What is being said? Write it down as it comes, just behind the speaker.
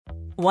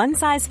One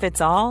size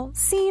fits all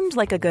seemed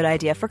like a good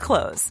idea for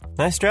clothes.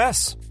 Nice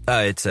dress.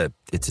 It's a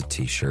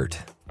t-shirt.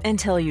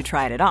 Until you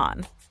tried it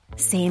on.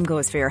 Same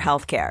goes for your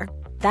healthcare.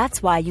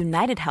 That's why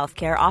United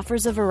Healthcare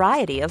offers a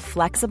variety of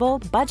flexible,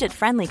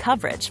 budget-friendly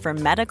coverage for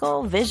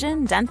medical,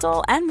 vision,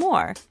 dental, and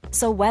more.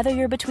 So whether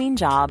you're between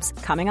jobs,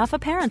 coming off a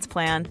parent's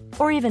plan,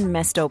 or even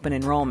missed open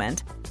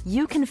enrollment,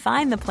 you can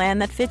find the plan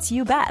that fits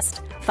you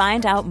best.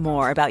 Find out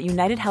more about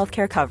United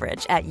Healthcare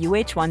coverage at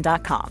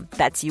uh1.com.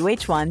 That's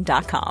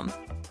uh1.com.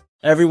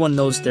 Everyone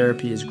knows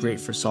therapy is great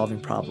for solving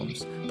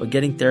problems, but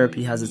getting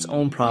therapy has its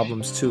own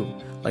problems too,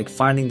 like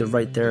finding the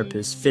right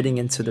therapist, fitting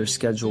into their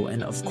schedule,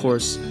 and of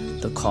course,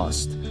 the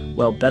cost.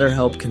 Well,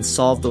 BetterHelp can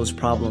solve those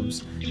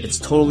problems. It's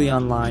totally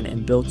online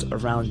and built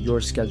around your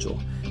schedule.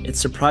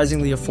 It's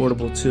surprisingly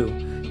affordable too.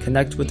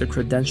 Connect with a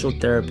credentialed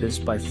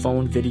therapist by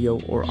phone,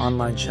 video, or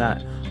online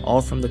chat,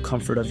 all from the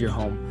comfort of your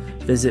home.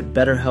 Visit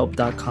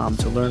BetterHelp.com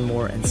to learn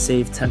more and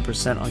save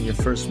 10% on your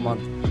first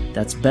month.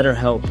 That's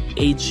BetterHelp,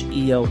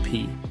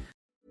 H-E-L-P.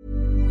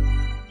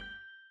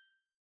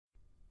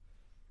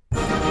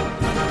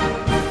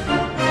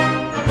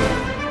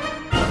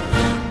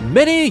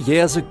 Many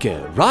years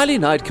ago, Riley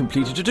Knight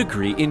completed a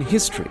degree in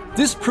history.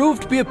 This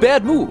proved to be a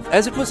bad move,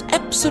 as it was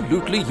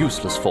absolutely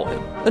useless for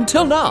him.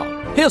 Until now.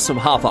 Here's some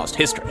half-assed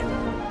history.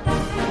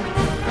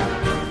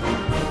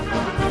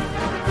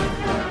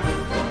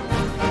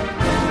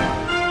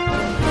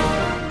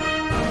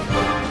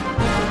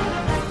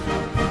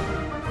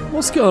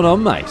 What's going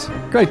on, mate?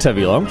 Great to have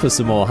you along for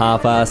some more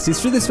half-assed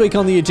history. This week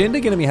on the agenda,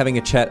 going to be having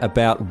a chat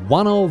about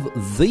one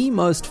of the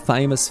most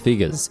famous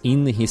figures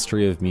in the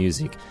history of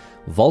music,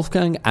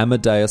 Wolfgang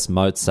Amadeus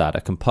Mozart,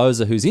 a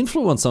composer whose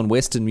influence on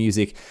Western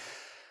music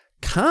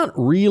can't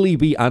really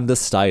be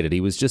understated. He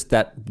was just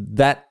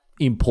that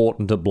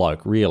important a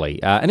bloke,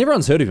 really. And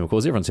everyone's heard of him, of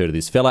course. Everyone's heard of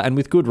this fella, and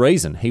with good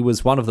reason. He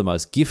was one of the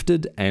most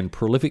gifted and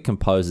prolific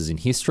composers in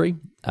history.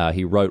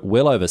 He wrote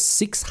well over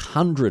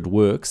 600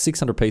 works,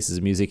 600 pieces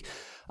of music,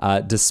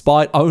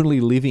 despite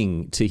only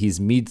living to his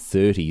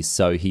mid-30s,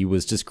 so he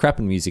was just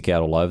crapping music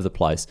out all over the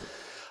place.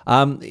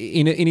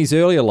 In his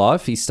earlier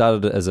life, he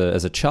started as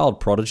a child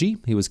prodigy.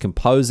 He was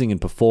composing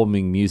and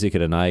performing music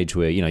at an age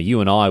where,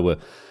 you and I we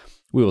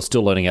were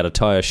still learning how to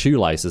tie our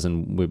shoelaces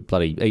and we're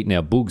bloody eating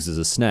our boogs as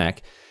a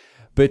snack.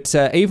 But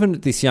even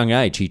at this young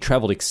age, he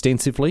travelled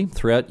extensively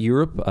throughout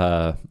Europe.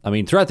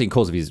 Throughout the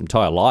course of his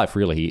entire life,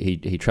 really,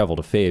 he travelled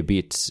a fair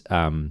bit,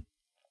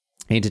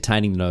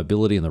 entertaining the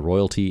nobility and the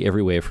royalty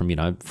everywhere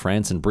from,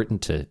 France and Britain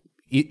to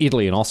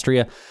Italy and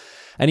Austria.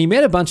 And he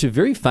met a bunch of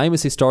very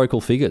famous historical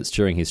figures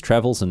during his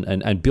travels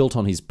and built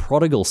on his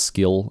prodigal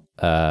skill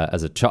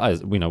as a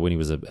child, when he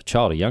was a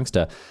child, a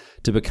youngster,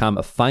 to become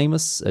a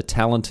famous, a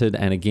talented,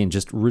 and again,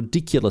 just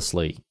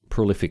ridiculously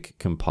prolific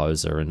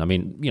composer. And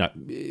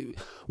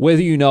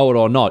whether you know it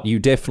or not, you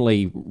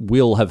definitely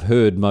will have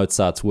heard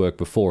Mozart's work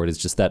before. It is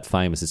just that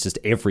famous. It's just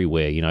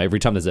everywhere. Every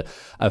time there's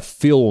a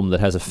film that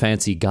has a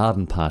fancy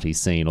garden party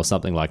scene or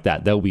something like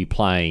that, they'll be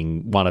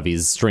playing one of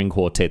his string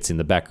quartets in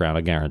the background,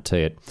 I guarantee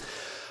it.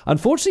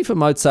 Unfortunately for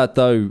Mozart,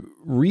 though,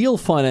 real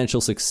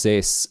financial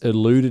success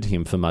eluded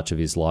him for much of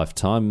his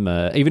lifetime,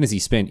 even as he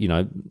spent,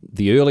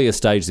 the earlier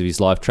stages of his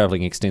life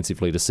travelling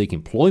extensively to seek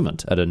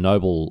employment at a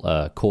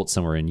noble court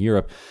somewhere in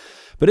Europe.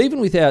 But even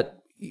without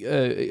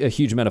a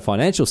huge amount of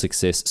financial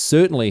success,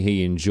 certainly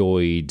he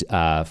enjoyed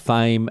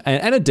fame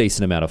and a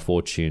decent amount of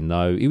fortune,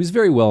 though. He was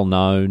very well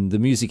known. The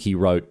music he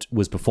wrote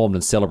was performed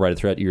and celebrated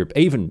throughout Europe,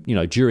 even,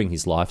 during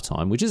his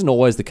lifetime, which isn't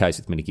always the case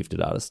with many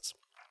gifted artists.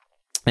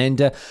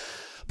 And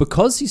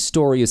because his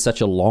story is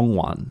such a long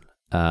one,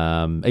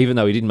 even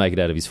though he didn't make it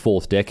out of his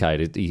fourth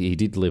decade, he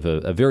did live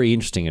a very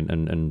interesting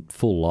and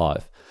full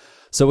life.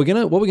 So what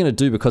we're gonna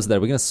do because of that,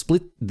 we're gonna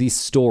split this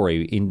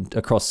story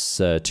across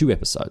 2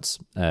 episodes.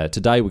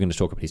 Today we're going to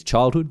talk about his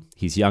childhood,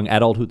 his young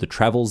adulthood, the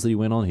travels that he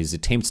went on, his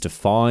attempts to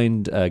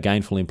find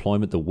gainful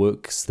employment, the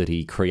works that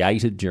he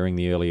created during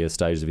the earlier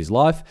stages of his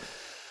life,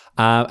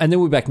 and then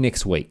we'll be back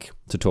next week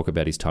to talk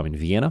about his time in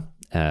Vienna.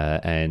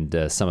 And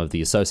some of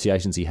the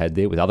associations he had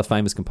there with other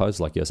famous composers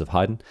like Joseph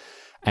Haydn.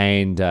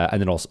 And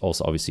then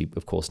also, obviously,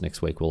 of course,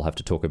 next week we'll have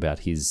to talk about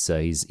his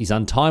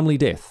untimely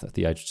death at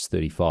the age of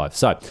 35.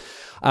 So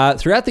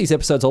throughout these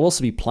episodes, I'll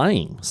also be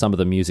playing some of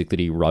the music that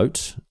he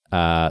wrote.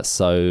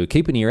 So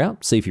keep an ear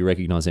out, see if you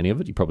recognise any of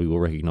it. You probably will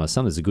recognise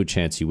some. There's a good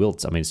chance you will.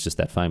 It's just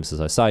that famous,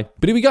 as I say.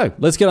 But here we go.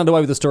 Let's get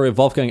underway with the story of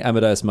Wolfgang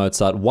Amadeus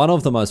Mozart, one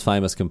of the most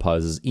famous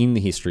composers in the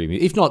history of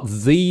music, if not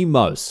the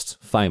most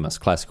famous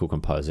classical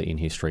composer in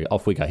history.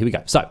 Off we go. Here we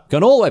go. So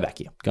going all the way back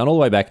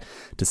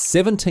to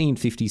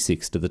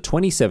 1756, to the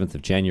 27th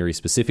of January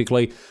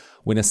specifically,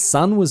 when a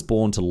son was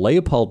born to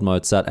Leopold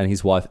Mozart and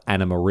his wife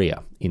Anna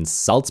Maria in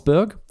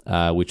Salzburg,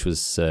 which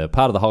was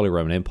part of the Holy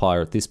Roman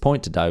Empire at this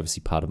point, today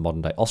obviously part of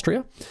modern-day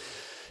Austria.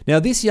 Now,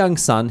 this young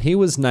son, he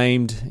was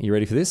named, you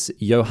ready for this?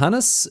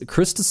 Johannes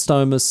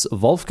Chrysostomus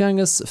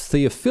Wolfgangus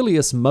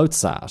Theophilus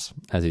Mozart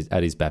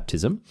at his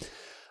baptism,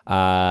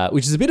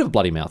 which is a bit of a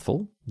bloody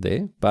mouthful.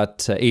 there,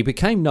 but he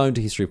became known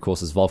to history, of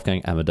course, as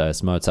Wolfgang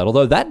Amadeus Mozart,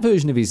 although that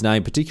version of his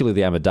name, particularly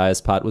the Amadeus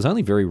part, was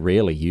only very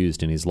rarely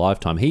used in his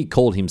lifetime. He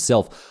called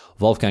himself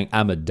Wolfgang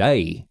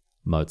Amadeus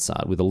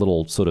Mozart with a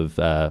little sort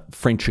of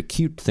French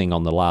acute thing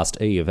on the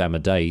last E of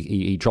Amadeus.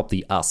 He dropped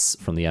the us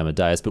from the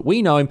Amadeus, but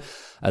we know him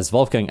as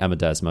Wolfgang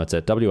Amadeus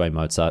Mozart, W.A.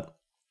 Mozart.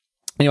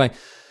 Anyway,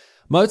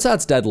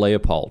 Mozart's dad,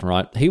 Leopold,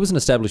 right? He was an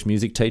established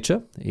music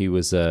teacher. He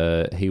was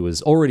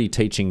already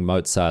teaching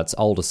Mozart's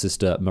older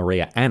sister,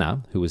 Maria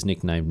Anna, who was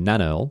nicknamed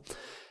Nannerl,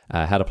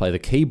 how to play the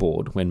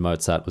keyboard when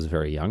Mozart was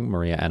very young.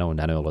 Maria Anna, or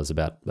Nannerl, was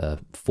about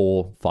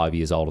 4-5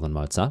 years older than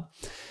Mozart.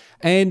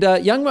 And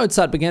young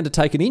Mozart began to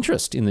take an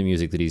interest in the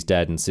music that his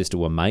dad and sister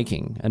were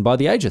making. And by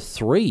the age of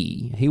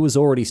 3, he was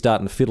already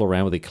starting to fiddle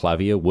around with the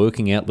clavier,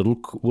 working out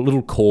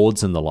little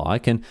chords and the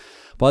like. And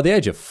by the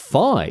age of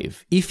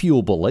 5, if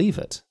you'll believe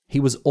it, he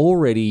was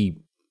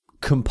already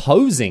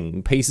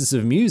composing pieces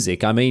of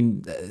music. I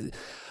mean,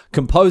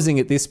 composing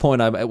at this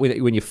point,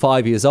 when you're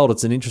 5 years old,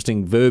 it's an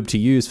interesting verb to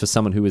use for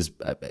someone who is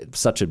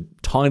such a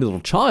tiny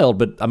little child.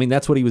 But I mean,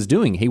 that's what he was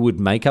doing. He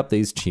would make up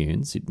these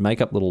tunes, he'd make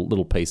up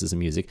little pieces of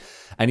music,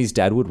 and his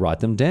dad would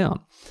write them down.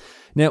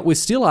 Now, we're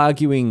still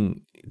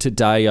arguing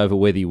today over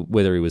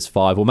whether he was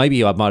 5, or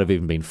maybe I might have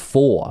even been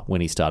 4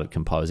 when he started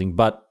composing.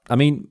 But I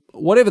mean,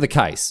 whatever the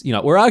case,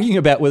 we're arguing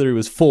about whether he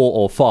was 4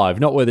 or 5,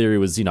 not whether he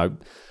was,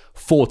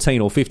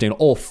 14 or 15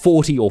 or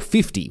 40 or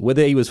 50.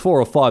 Whether he was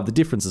 4 or 5, the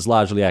difference is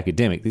largely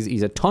academic.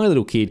 He's a tiny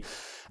little kid,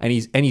 and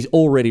he's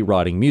already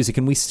writing music,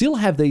 and we still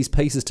have these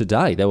pieces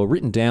today. They were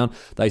written down,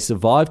 they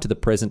survived to the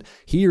present.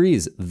 Here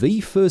is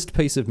the first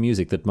piece of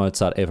music that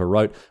Mozart ever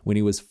wrote when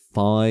he was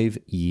 5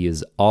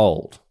 years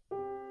old.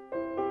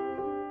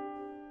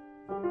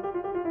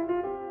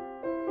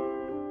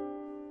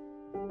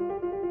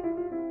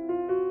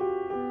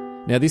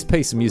 Now, this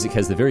piece of music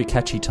has the very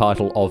catchy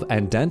title of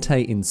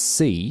Andante in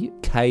C,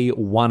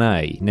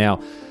 K1A. Now,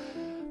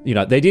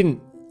 they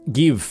didn't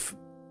give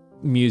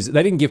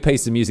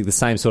pieces of music the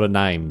same sort of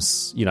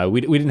names.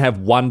 We didn't have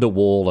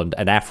Wonderwall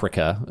and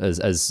Africa as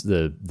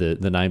the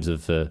names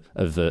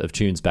of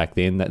tunes back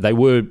then. They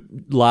were,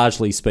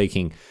 largely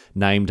speaking,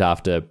 named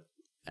after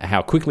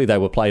how quickly they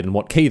were played and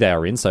what key they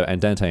are in, so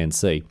Andante in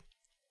C.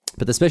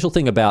 But the special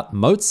thing about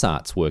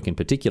Mozart's work in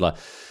particular,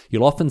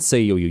 you'll often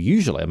see, or you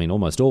usually,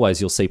 almost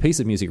always, you'll see pieces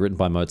of music written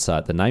by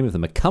Mozart, the name of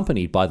them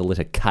accompanied by the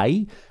letter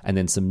K and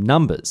then some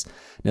numbers.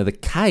 Now, the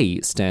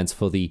K stands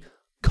for the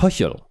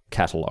Köchel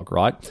catalogue,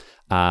 right?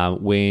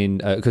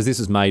 Because this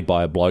was made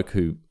by a bloke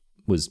who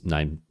was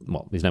named,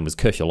 his name was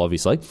Köchel,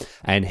 obviously,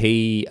 and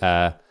he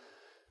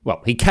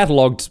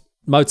catalogued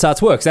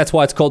Mozart's works. That's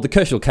why it's called the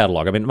Köchel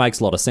catalogue. It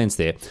makes a lot of sense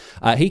there.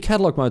 He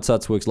catalogued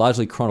Mozart's works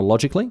largely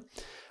chronologically.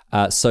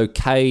 So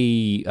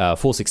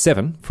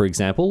K467, for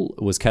example,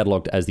 was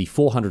catalogued as the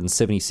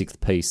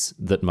 476th piece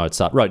that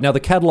Mozart wrote. Now, the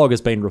catalogue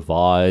has been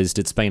revised,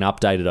 it's been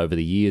updated over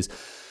the years,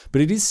 but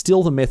it is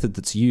still the method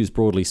that's used,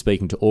 broadly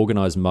speaking, to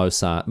organise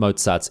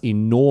Mozart's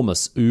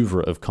enormous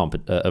oeuvre of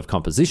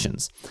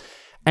compositions.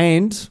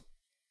 And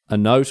a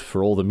note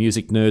for all the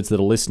music nerds that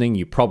are listening,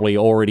 you probably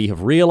already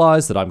have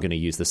realised that I'm going to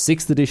use the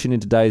 6th edition in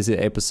today's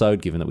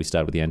episode, given that we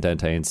started with the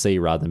Andante in C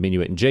rather than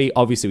Minuet in G.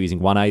 Obviously, we're using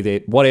 1A there.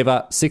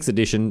 Whatever, 6th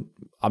edition.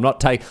 I'm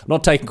not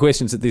taking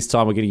questions at this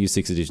time. We're going to use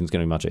 6th edition. It's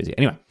going to be much easier.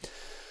 Anyway,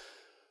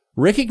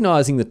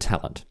 recognising the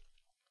talent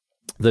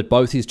that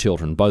both his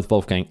children, both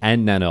Wolfgang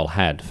and Nannerl,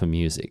 had for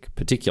music,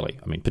 particularly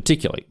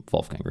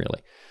Wolfgang,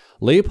 really,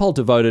 Leopold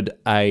devoted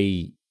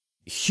a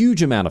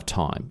huge amount of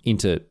time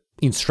into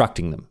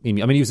instructing them. He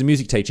was a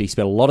music teacher. He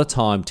spent a lot of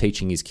time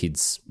teaching his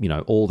kids,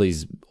 all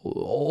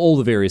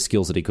the various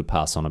skills that he could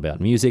pass on about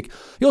music.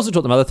 He also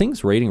taught them other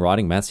things, reading,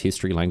 writing, maths,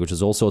 history,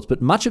 languages, all sorts,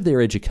 but much of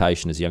their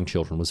education as young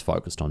children was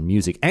focused on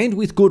music, and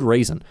with good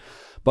reason.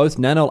 Both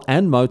Nannerl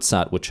and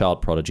Mozart were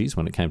child prodigies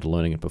when it came to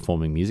learning and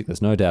performing music.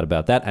 There's no doubt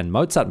about that, and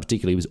Mozart in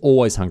particular was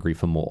always hungry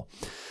for more.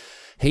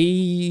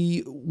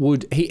 He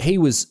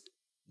was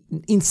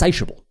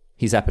insatiable,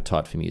 his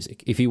appetite for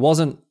music. If he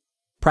wasn't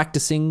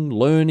practicing,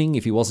 learning,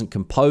 if he wasn't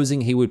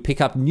composing, he would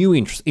pick up new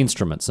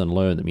instruments and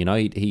learn them.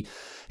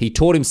 He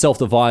taught himself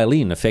the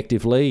violin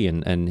effectively,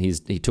 and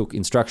he took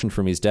instruction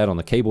from his dad on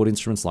the keyboard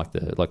instruments like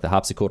the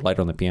harpsichord,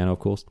 later on the piano, of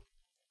course.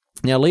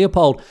 Now,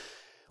 Leopold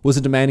was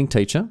a demanding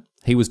teacher.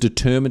 He was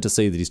determined to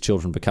see that his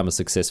children become as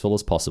successful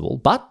as possible.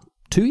 But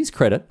to his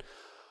credit,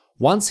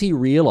 once he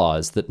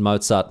realised that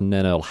Mozart and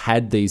Nannerl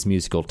had these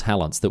musical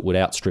talents that would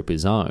outstrip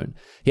his own,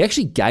 he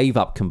actually gave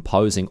up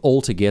composing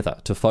altogether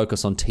to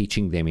focus on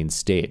teaching them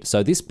instead.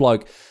 So this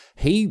bloke,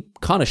 he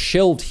kind of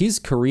shelved his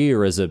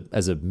career as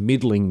a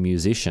middling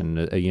musician,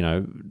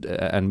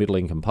 and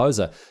middling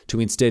composer, to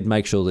instead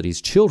make sure that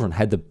his children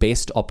had the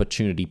best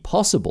opportunity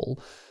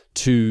possible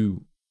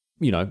to,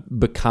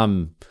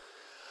 become,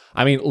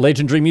 I mean,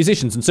 legendary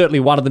musicians, and certainly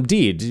one of them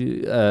did.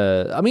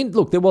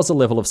 Look, there was a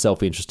level of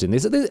self-interest in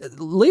this.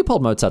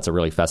 Leopold Mozart's a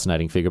really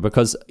fascinating figure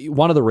because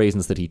one of the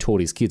reasons that he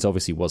taught his kids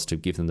obviously was to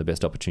give them the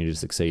best opportunity to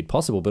succeed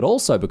possible, but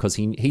also because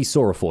he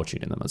saw a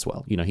fortune in them as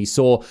well. He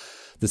saw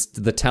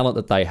the talent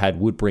that they had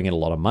would bring in a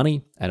lot of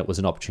money, and it was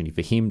an opportunity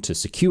for him to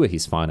secure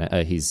his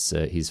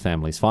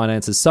family's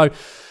finances. So,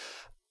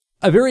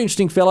 a very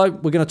interesting fellow.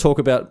 We're going to talk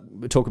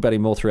about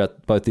him more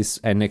throughout both this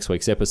and next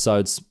week's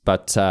episodes,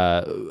 but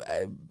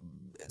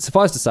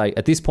suffice to say,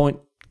 at this point,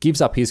 gives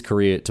up his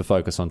career to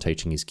focus on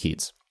teaching his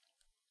kids.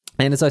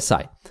 And as I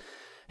say,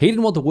 he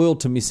didn't want the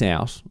world to miss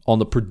out on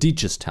the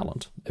prodigious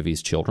talent of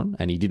his children,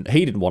 and he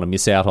didn't want to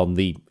miss out on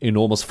the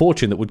enormous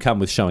fortune that would come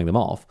with showing them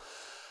off.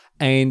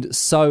 And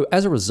so,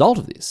 as a result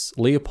of this,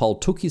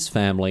 Leopold took his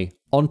family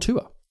on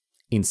tour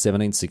in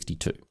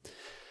 1762.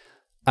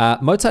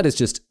 Mozart is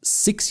just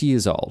 6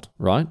 years old,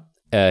 right?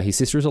 His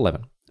sister is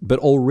 11, but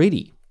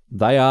already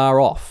they are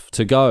off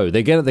to go.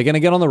 They're going to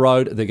get on the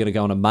road. They're going to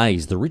go and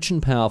amaze the rich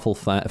and powerful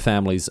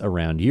families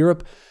around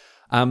Europe.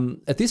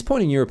 At this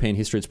point in European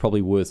history, it's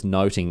probably worth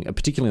noting,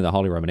 particularly in the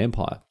Holy Roman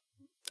Empire,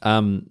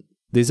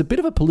 there's a bit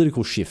of a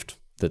political shift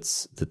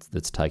that's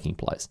taking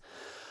place.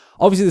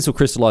 Obviously, this will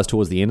crystallize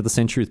towards the end of the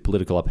century with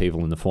political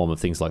upheaval in the form of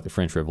things like the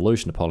French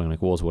Revolution,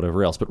 Napoleonic Wars,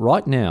 whatever else. But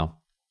right now,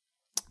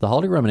 the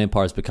Holy Roman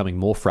Empire is becoming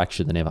more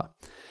fractured than ever.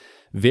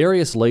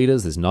 Various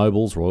leaders, there's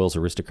nobles, royals,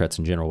 aristocrats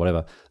in general,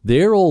 whatever,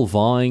 they're all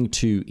vying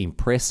to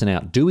impress and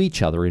outdo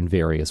each other in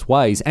various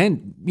ways.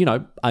 And,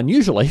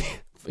 unusually,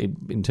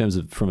 in terms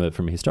of from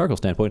a historical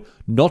standpoint,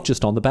 not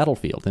just on the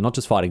battlefield. They're not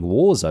just fighting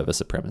wars over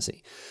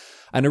supremacy.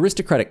 An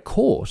aristocratic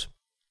court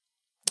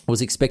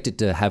was expected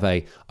to have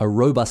a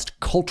robust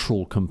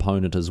cultural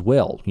component as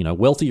well.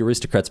 Wealthy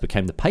aristocrats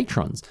became the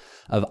patrons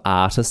of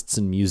artists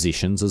and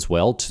musicians as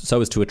well,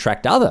 so as to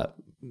attract other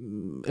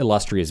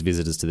illustrious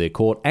visitors to their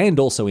court and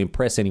also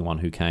impress anyone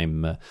who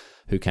came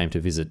to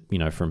visit,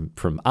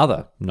 from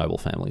other noble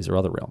families or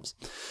other realms.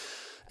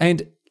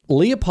 And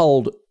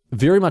Leopold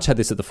very much had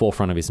this at the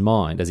forefront of his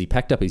mind as he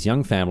packed up his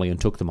young family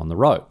and took them on the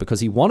road, because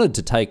he wanted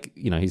to take,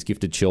 his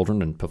gifted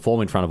children and perform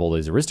in front of all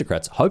these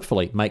aristocrats,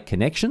 hopefully make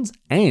connections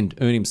and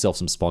earn himself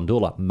some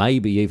spondula,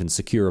 maybe even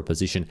secure a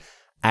position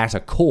at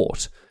a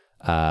court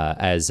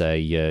as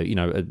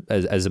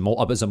a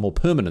more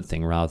permanent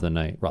thing rather than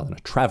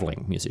a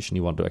traveling musician.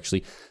 He wanted to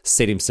actually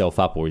set himself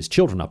up or his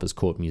children up as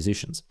court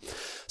musicians.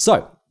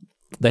 So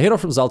they head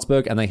off from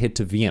Salzburg and they head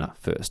to Vienna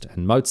first.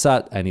 And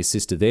Mozart and his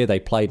sister there, they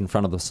played in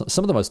front of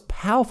some of the most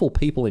powerful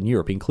people in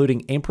Europe,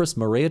 including Empress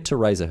Maria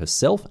Theresa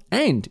herself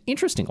and,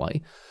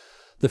 interestingly,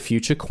 the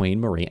future Queen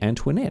Marie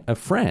Antoinette of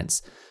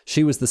France.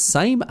 She was the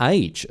same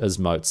age as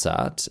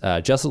Mozart,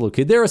 just a little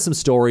kid. There are some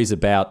stories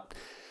about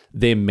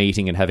them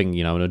meeting and having,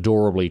 an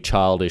adorably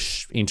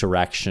childish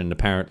interaction.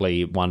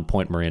 Apparently, at one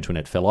point, Marie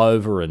Antoinette fell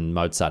over and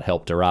Mozart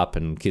helped her up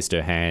and kissed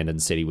her hand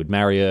and said he would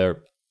marry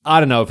her. I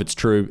don't know if it's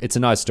true. It's a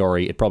nice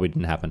story. It probably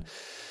didn't happen.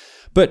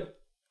 But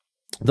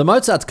the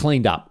Mozarts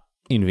cleaned up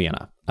in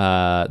Vienna.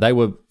 They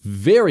were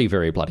very,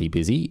 very bloody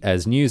busy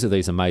as news of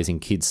these amazing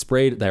kids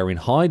spread. They were in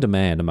high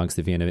demand amongst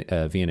the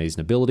Viennese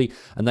nobility,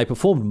 and they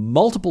performed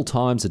multiple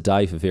times a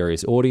day for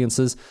various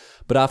audiences.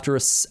 But after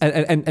so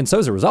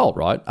as a result,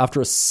 right, after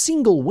a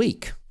single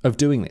week of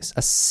doing this,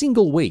 a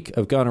single week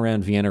of going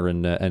around Vienna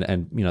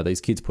and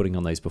these kids putting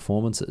on these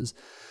performances,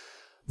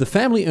 the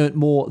family earned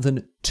more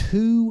than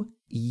 2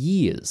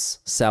 years'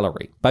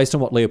 salary. Based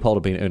on what Leopold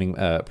had been earning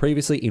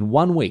previously, in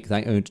 1 week,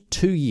 they earned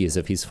 2 years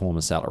of his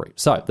former salary.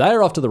 So they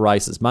are off to the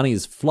races. Money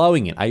is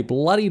flowing in. A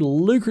bloody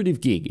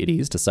lucrative gig it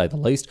is, to say the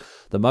least.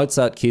 The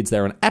Mozart kids,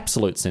 they're an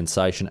absolute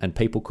sensation, and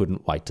people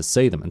couldn't wait to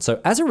see them. And so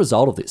as a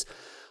result of this,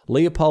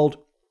 Leopold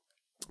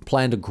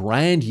planned a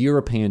grand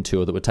European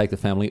tour that would take the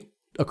family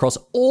across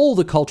all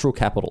the cultural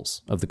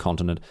capitals of the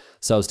continent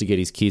so as to get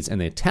his kids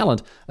and their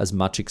talent as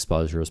much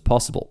exposure as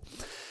possible.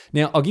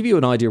 Now, I'll give you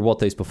an idea of what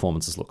these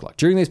performances look like.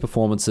 During these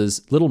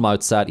performances, little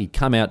Mozart, he'd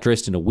come out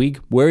dressed in a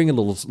wig, wearing a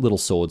little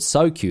sword,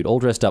 so cute, all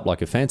dressed up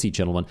like a fancy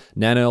gentleman,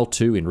 Nannerl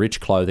too, in rich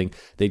clothing.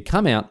 They'd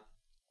come out,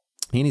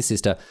 he and his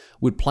sister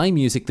would play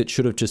music that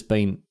should have just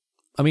been,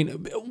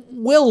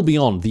 well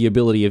beyond the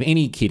ability of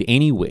any kid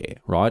anywhere,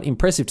 right?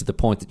 Impressive to the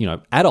point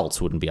that, adults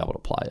wouldn't be able to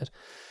play it.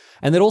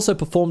 And they'd also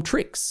perform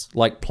tricks,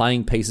 like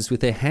playing pieces with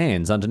their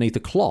hands underneath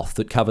a cloth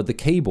that covered the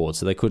keyboard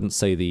so they couldn't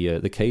see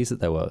the keys that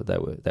they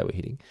were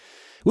hitting.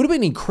 It would have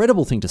been an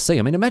incredible thing to see.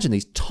 Imagine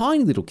these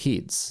tiny little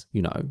kids,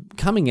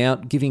 coming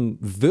out, giving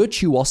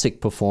virtuosic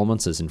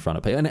performances in front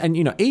of people.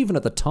 And even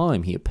at the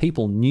time here,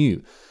 people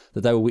knew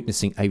that they were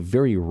witnessing a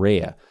very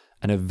rare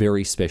and a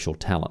very special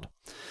talent.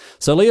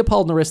 So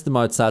Leopold and the rest of the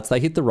Mozarts,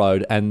 they hit the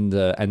road and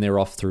they're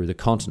off through the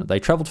continent. They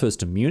travelled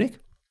first to Munich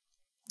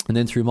and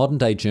then through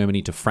modern-day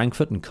Germany to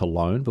Frankfurt and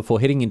Cologne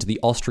before heading into the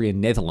Austrian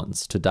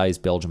Netherlands, today's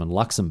Belgium and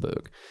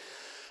Luxembourg.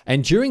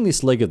 And during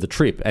this leg of the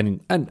trip,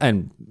 and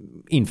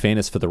in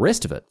fairness for the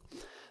rest of it,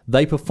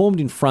 they performed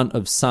in front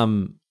of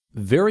some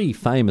very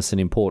famous and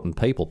important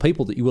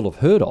people that you will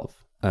have heard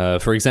of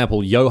For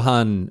example,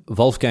 Johann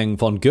Wolfgang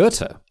von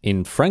Goethe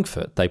in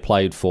Frankfurt, they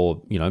played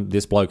for,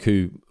 this bloke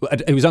who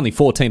was only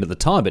 14 at the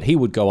time, but he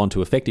would go on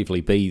to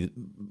effectively be,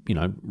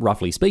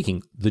 roughly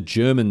speaking, the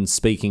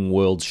German-speaking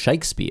world's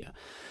Shakespeare.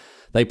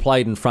 They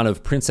played in front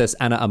of Princess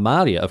Anna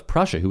Amalia of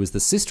Prussia, who was the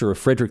sister of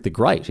Frederick the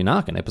Great in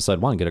Aachen,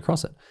 episode 1, get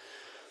across it.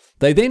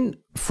 They then,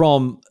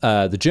 from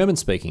the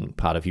German-speaking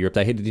part of Europe,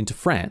 they headed into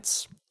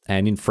France.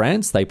 And in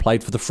France, they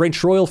played for the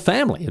French royal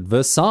family at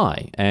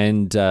Versailles.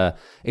 And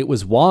it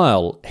was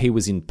while he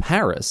was in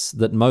Paris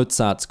that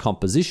Mozart's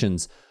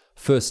compositions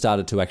first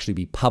started to actually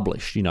be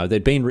published.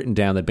 They'd been written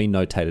down, they'd been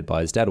notated by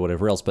his dad or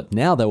whatever else, but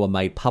now they were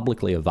made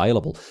publicly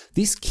available.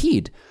 This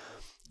kid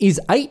is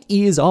 8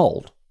 years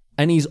old,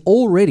 and he's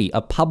already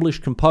a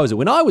published composer.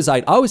 When I was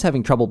 8, I was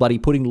having trouble bloody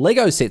putting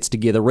Lego sets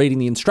together, reading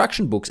the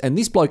instruction books, and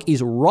this bloke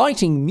is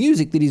writing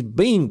music that is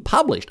being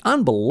published.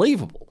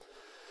 Unbelievable.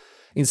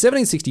 In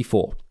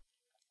 1764,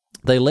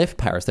 they left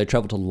Paris, they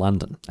travelled to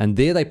London, and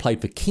there they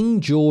played for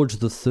King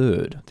George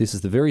III. This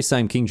is the very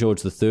same King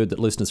George III that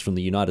listeners from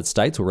the United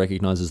States will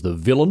recognise as the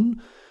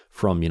villain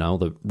from,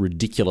 the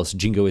ridiculous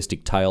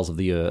jingoistic tales of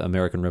the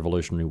American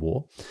Revolutionary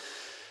War.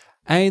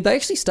 And they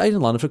actually stayed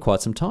in London for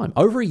quite some time.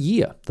 Over a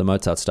year, the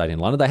Mozart stayed in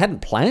London. They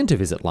hadn't planned to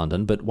visit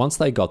London, but once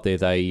they got there,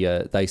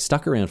 they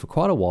stuck around for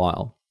quite a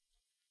while.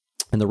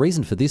 And the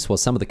reason for this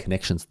was some of the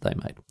connections that they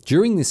made.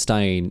 During this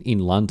stay in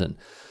London,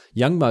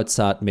 young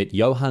Mozart met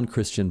Johann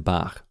Christian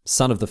Bach,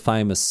 son of the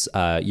famous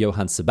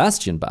Johann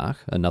Sebastian Bach,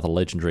 another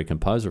legendary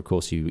composer. Of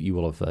course, you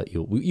will have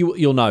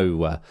you'll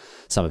know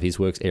some of his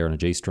works: Air on a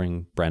G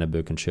String,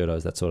 Brandenburg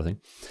Concertos, that sort of thing.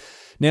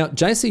 Now,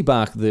 J.C.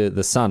 Bach,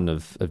 the son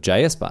of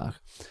J.S. Bach,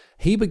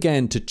 he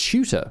began to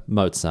tutor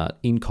Mozart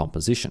in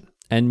composition,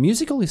 and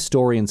musical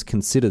historians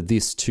consider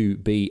this to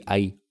be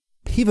a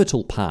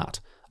pivotal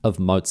part of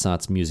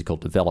Mozart's musical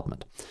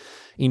development.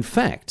 In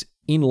fact,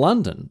 in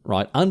London,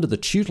 right, under the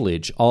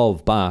tutelage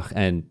of Bach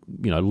and,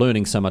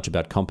 learning so much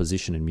about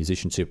composition and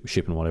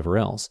musicianship and whatever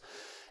else,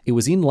 it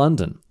was in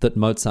London that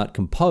Mozart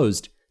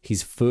composed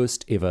his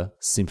first ever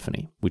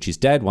symphony, which his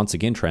dad once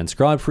again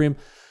transcribed for him.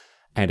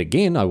 And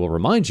again, I will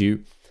remind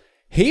you,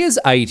 he is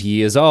 8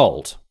 years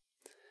old.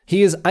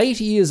 He is 8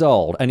 years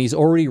old and he's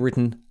already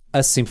written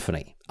a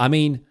symphony. I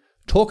mean,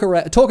 talk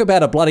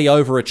about a bloody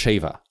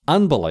overachiever.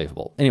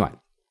 Unbelievable. Anyway,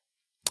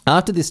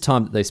 after this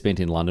time that they spent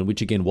in London,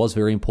 which again was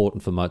very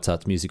important for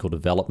Mozart's musical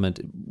development,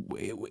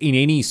 in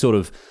any sort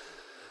of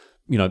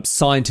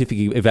scientific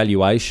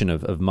evaluation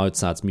of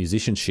Mozart's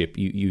musicianship,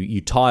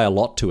 you tie a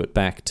lot to it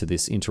back to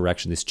this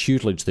interaction, this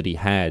tutelage that he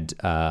had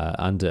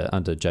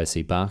under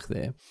J.C. Bach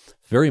there.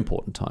 Very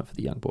important time for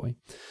the young boy.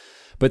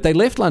 But they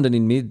left London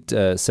in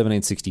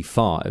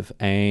mid-1765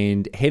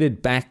 and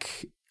headed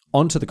back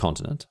onto the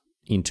continent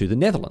into the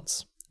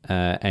Netherlands.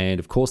 And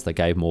of course, they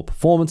gave more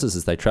performances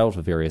as they travelled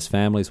for various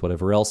families,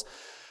 whatever else,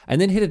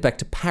 and then headed back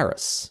to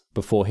Paris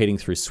before heading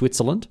through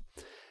Switzerland,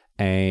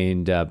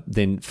 and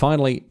then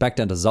finally back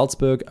down to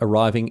Salzburg,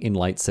 arriving in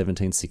late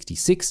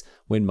 1766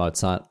 when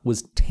Mozart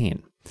was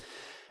 10.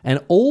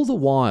 And all the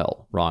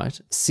while,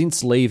 right,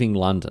 since leaving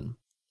London,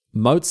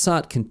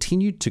 Mozart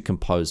continued to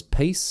compose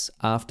piece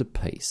after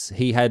piece.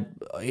 He had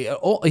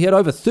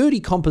over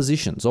 30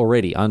 compositions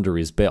already under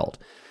his belt.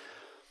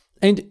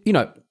 And,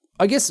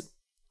 I guess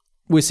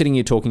we're sitting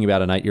here talking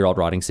about an 8-year-old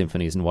writing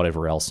symphonies and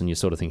whatever else, and you're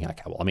sort of thinking,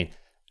 okay, well, I mean,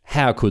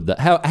 how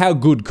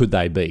good could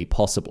they be,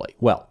 possibly?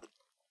 Well,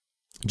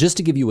 just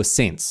to give you a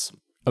sense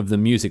of the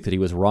music that he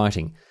was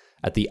writing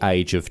at the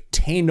age of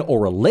 10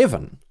 or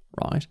 11,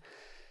 right?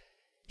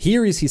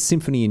 Here is his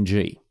symphony in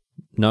G,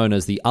 known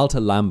as the Alte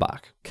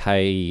Lambach,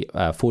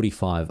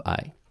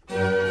 K45A.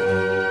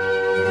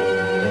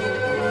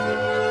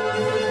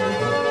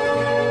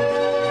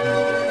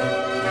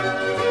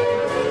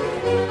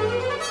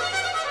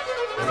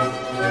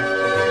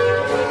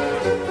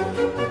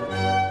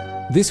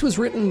 This was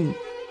written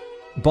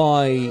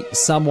by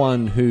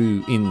someone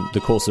who, in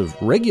the course of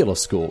regular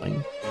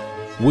schooling,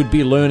 would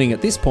be learning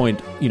at this point,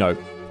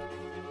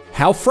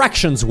 how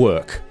fractions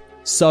work.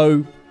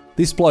 So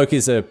this bloke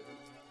is a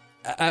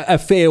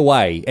fair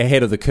way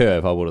ahead of the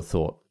curve, I would have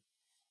thought.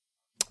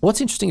 What's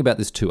interesting about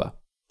this tour,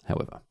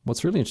 however,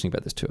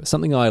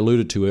 something I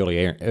alluded to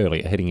earlier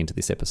heading into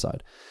this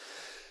episode,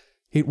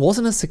 it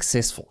wasn't as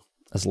successful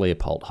as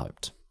Leopold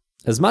hoped.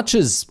 As much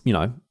as,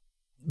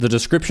 the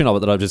description of it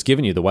that I've just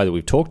given you, the way that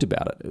we've talked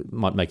about it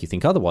might make you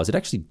think otherwise. It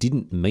actually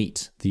didn't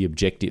meet the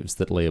objectives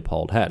that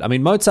Leopold had. I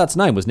mean, Mozart's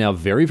name was now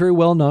very, very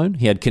well known.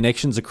 He had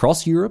connections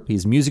across Europe.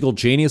 His musical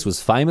genius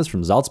was famous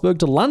from Salzburg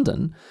to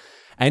London.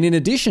 And in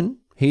addition,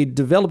 he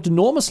developed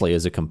enormously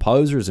as a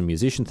composer, as a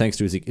musician, thanks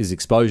to his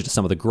exposure to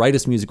some of the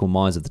greatest musical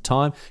minds of the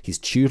time, his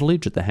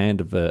tutelage at the hand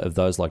of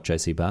those like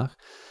J.C. Bach.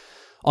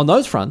 On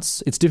those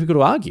fronts, it's difficult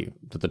to argue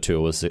that the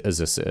tour was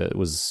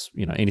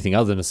anything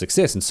other than a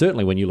success, and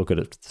certainly when you look at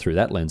it through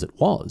that lens, it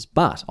was.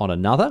 But on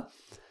another,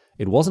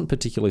 it wasn't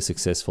particularly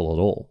successful at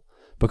all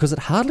because it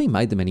hardly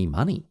made them any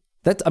money.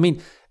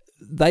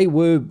 They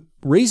were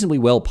reasonably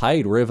well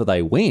paid wherever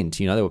they went.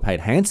 They were paid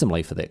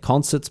handsomely for their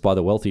concerts by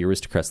the wealthy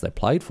aristocrats they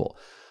played for.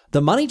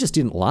 the money just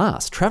didn't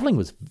last. Travelling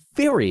was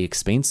very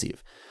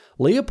expensive.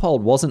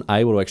 Leopold wasn't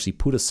able to actually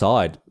put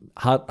aside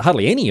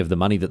hardly any of the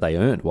money that they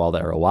earned while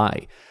they were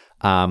away.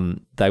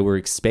 They were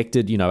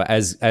expected,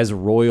 as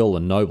royal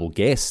and noble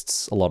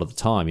guests a lot of the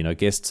time,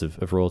 guests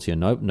of royalty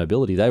and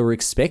nobility, they were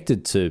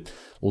expected to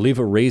live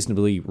a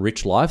reasonably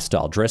rich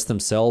lifestyle, dress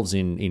themselves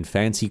in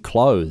fancy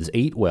clothes,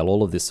 eat well,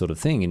 all of this sort of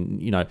thing.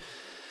 And,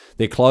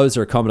 their clothes,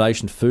 their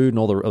accommodation, food, and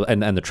all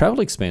the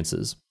travel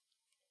expenses,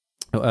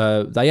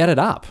 they added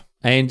up.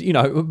 And,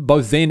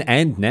 both then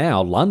and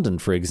now, London,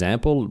 for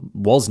example,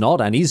 was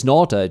not and is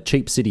not a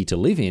cheap city to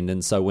live in.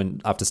 And so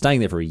after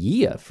staying there for a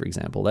year, for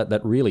example,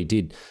 that really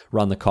did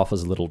run the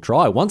coffers a little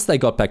dry. Once they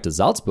got back to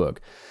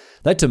Salzburg,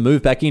 they had to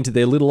move back into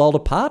their little old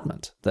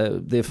apartment.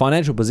 Their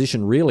financial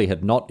position really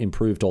had not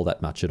improved all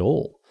that much at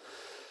all.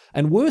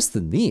 And worse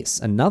than this,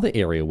 another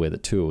area where the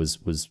tour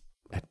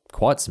had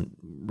quite some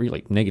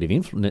really negative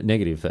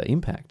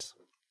impact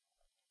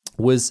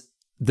was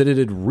that it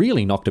had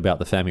really knocked about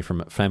the family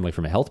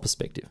from a health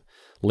perspective.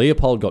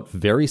 Leopold got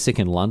very sick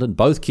in London.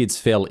 Both kids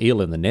fell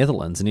ill in the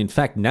Netherlands. And in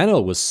fact, Nana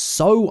was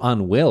so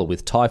unwell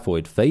with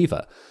typhoid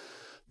fever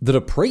that a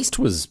priest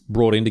was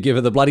brought in to give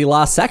her the bloody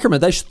last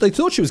sacrament. They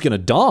thought she was going to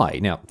die.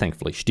 Now,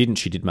 thankfully, she didn't.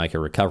 She did make a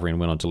recovery and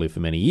went on to live for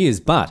many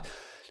years. But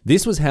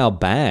this was how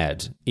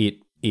bad it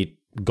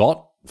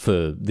got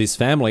for this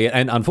family.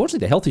 And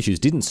unfortunately, the health issues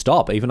didn't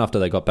stop even after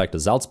they got back to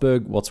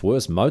Salzburg. What's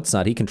worse,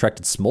 Mozart, he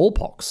contracted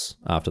smallpox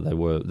after they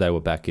were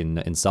back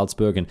in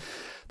Salzburg. And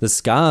the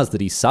scars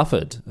that he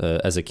suffered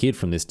as a kid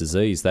from this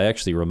disease, they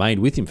actually remained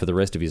with him for the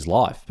rest of his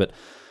life. But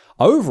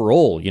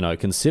overall,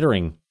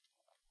 considering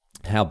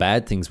how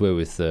bad things were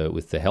with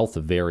the health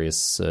of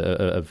various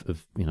the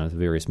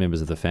various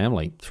members of the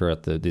family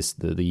throughout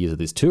the years of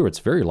this tour, it's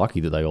very lucky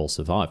that they all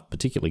survived,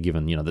 particularly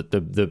given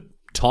the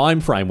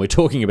time frame we're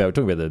talking about.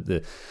 We're talking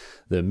about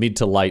the mid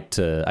to late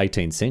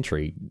 18th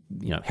century.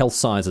 Health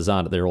sciences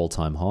aren't at their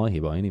all-time high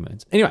here by any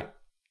means. Anyway,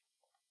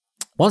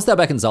 once they're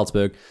back in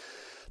Salzburg,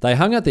 they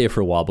hung out there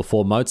for a while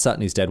before Mozart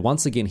and his dad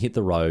once again hit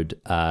the road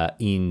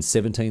in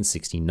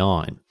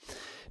 1769.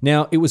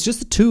 Now, it was just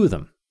the two of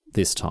them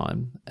this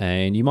time,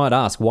 and you might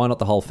ask, why not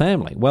the whole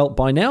family? Well,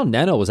 by now,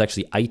 Nana was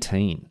actually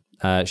 18.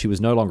 She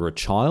was no longer a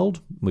child,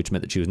 which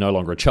meant that she was no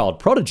longer a child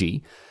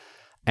prodigy,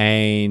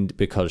 and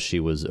because she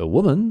was a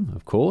woman,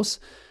 of course,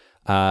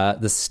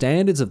 the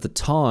standards of the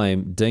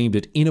time deemed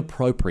it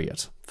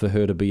inappropriate for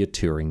her to be a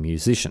touring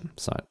musician.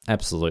 So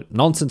absolute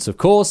nonsense, of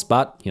course,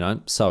 but,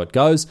 so it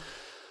goes.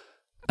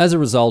 As a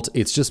result,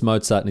 it's just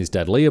Mozart and his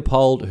dad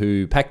Leopold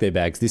who pack their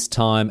bags this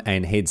time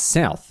and head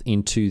south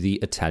into the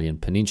Italian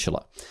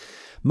peninsula.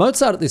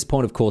 Mozart at this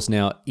point, of course,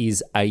 now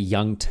is a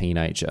young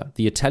teenager.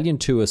 The Italian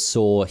tour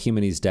saw him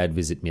and his dad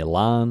visit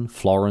Milan,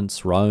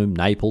 Florence, Rome,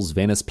 Naples,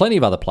 Venice, plenty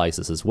of other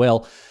places as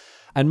well.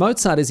 And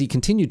Mozart, as he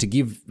continued to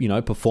give,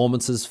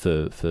 performances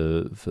for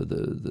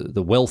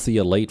the wealthy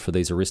elite, for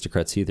these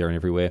aristocrats here, there, and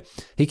everywhere,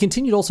 he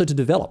continued also to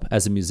develop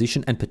as a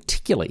musician and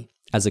particularly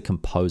as a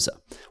composer.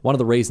 One of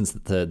the reasons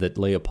that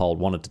Leopold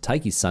wanted to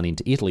take his son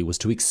into Italy was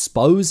to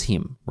expose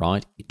him,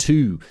 right,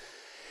 to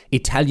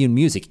Italian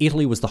music.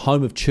 Italy was the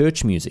home of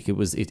church music.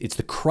 It's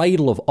the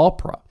cradle of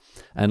opera.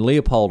 And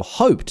Leopold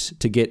hoped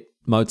to get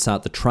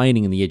Mozart the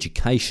training and the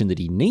education that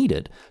he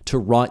needed to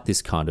write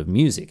this kind of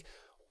music.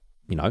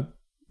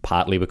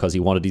 Partly because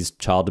he wanted his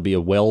child to be a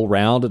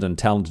well-rounded and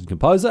talented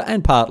composer,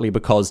 and partly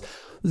because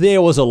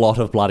there was a lot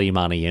of bloody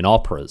money in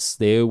operas.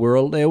 There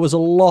was a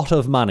lot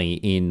of money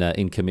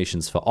in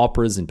commissions for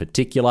operas in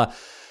particular.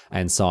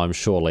 And so I'm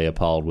sure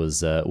Leopold was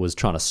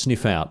trying to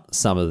sniff out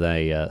some of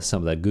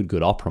that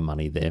good opera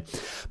money there.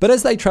 But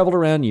as they travelled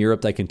around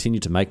Europe, they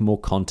continued to make more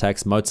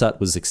contacts.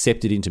 Mozart was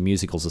accepted into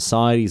musical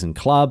societies and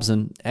clubs,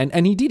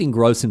 and he did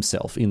engross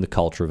himself in the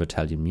culture of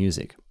Italian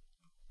music.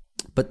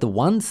 But the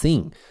one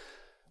thing,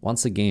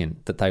 once again,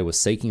 that they were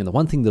seeking, and the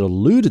one thing that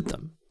eluded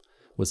them,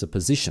 was a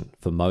position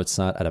for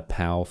Mozart at a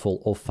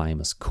powerful or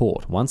famous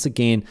court. Once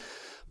again,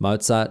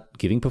 Mozart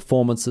giving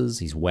performances,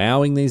 he's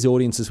wowing these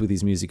audiences with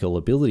his musical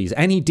abilities,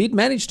 and he did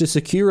manage to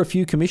secure a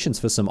few commissions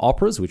for some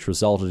operas, which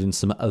resulted in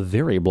some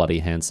very bloody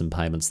handsome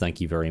payments, thank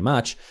you very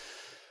much.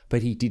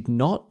 But he did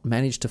not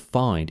manage to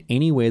find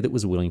anywhere that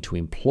was willing to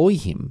employ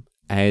him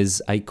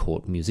as a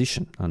court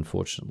musician,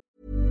 unfortunately.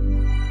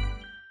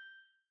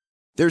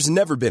 There's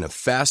never been a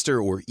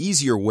faster or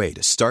easier way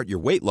to start your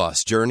weight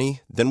loss journey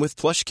than with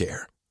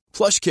PlushCare.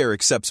 PlushCare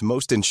accepts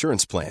most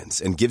insurance plans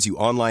and gives you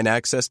online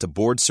access to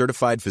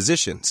board-certified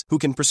physicians who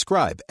can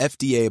prescribe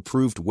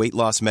FDA-approved weight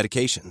loss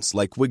medications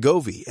like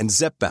Wegovy and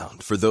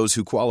Zepbound for those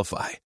who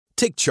qualify.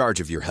 Take charge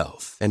of your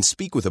health and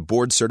speak with a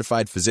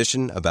board-certified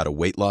physician about a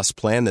weight loss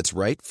plan that's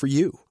right for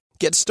you.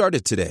 Get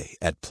started today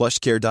at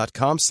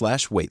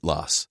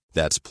plushcare.com/weight-loss.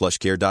 That's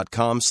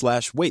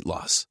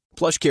plushcare.com/weight-loss.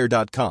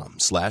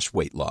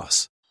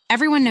 plushcare.com/weight-loss.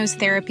 Everyone knows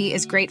therapy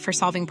is great for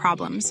solving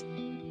problems.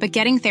 But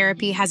getting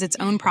therapy has its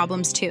own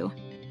problems too,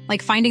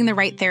 like finding the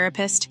right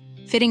therapist,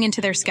 fitting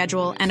into their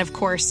schedule, and of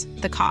course,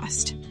 the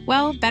cost.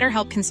 Well,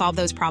 BetterHelp can solve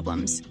those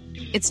problems.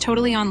 It's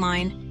totally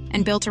online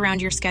and built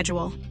around your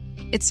schedule.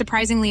 It's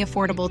surprisingly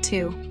affordable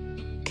too.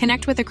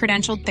 Connect with a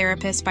credentialed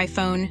therapist by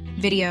phone,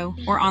 video,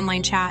 or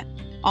online chat,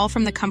 all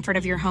from the comfort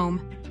of your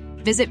home.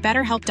 Visit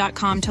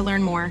BetterHelp.com to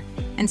learn more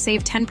and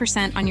save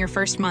 10% on your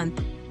first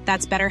month.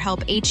 That's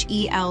BetterHelp,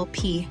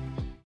 H-E-L-P.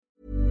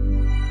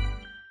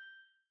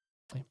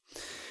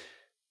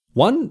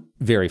 One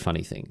very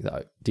funny thing,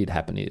 though, did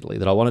happen in Italy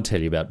that I want to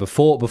tell you about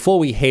before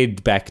we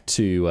head back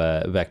to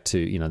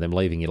them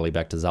leaving Italy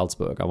back to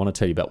Salzburg. I want to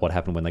tell you about what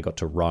happened when they got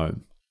to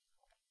Rome.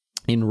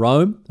 In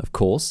Rome, of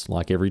course,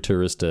 like every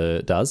tourist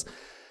does,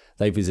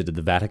 they visited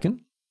the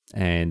Vatican,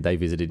 and they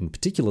visited in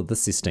particular the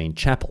Sistine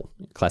Chapel.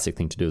 Classic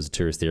thing to do as a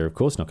tourist there, of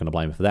course. Not going to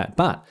blame them for that.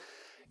 But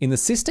in the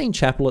Sistine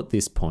Chapel at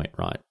this point,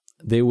 right,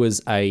 there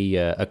was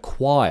a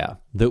choir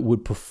that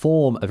would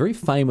perform a very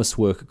famous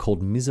work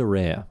called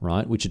Miserere,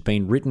 right, which had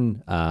been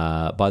written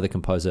by the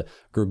composer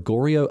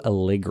Gregorio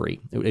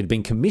Allegri. It had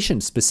been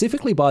commissioned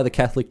specifically by the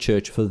Catholic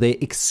Church for their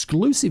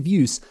exclusive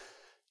use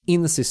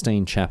in the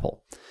Sistine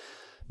Chapel.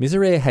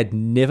 Miserere had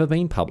never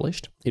been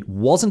published. It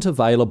wasn't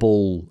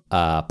available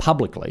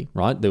publicly,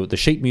 right? The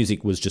sheet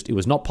music was it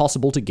was not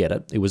possible to get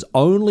it. It was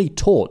only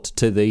taught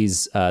to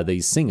these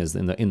singers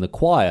in the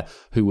choir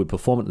who would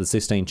perform it at the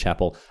Sistine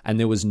Chapel, and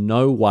there was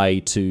no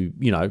way to,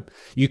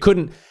 you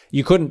couldn't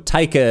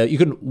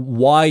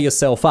wire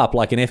yourself up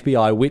like an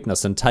FBI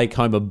witness and take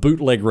home a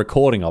bootleg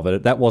recording of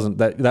it. That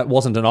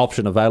wasn't an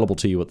option available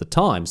to you at the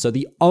time. So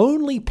the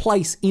only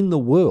place in the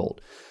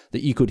world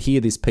that you could hear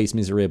this piece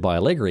Miserere by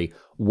Allegri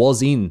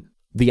was in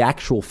the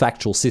actual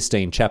factual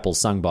Sistine Chapel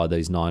sung by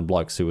these 9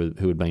 blokes who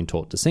had been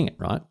taught to sing it,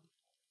 right?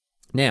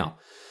 Now,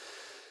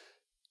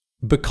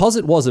 because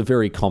it was a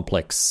very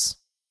complex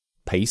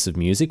piece of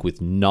music with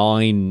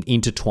 9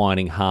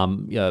 intertwining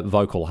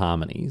vocal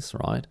harmonies,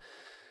 right?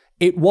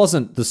 It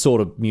wasn't the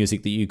sort of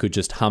music that you could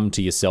just hum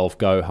to yourself,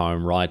 go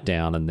home, write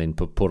down, and then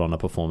put on a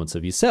performance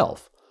of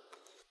yourself.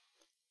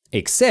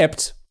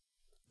 Except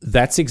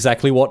that's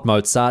exactly what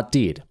Mozart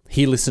did.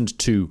 He listened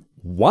to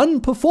one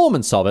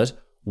performance of it,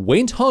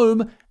 went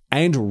home,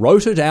 and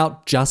wrote it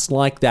out just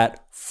like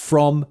that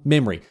from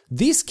memory.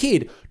 This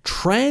kid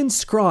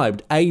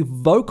transcribed a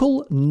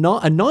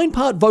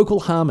 9-part vocal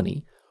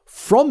harmony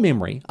from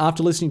memory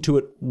after listening to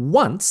it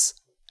once,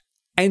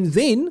 and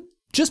then,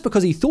 just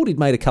because he thought he'd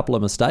made a couple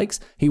of mistakes,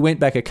 he went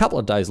back a couple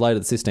of days later to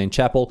the Sistine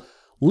Chapel,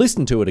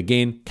 listened to it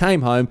again,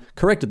 came home,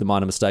 corrected the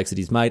minor mistakes that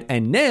he's made,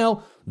 and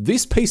now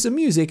this piece of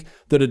music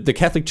that the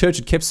Catholic Church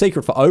had kept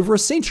secret for over a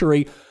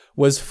century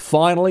was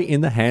finally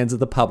in the hands of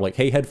the public.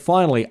 He had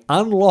finally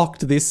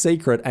unlocked this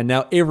secret, and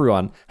now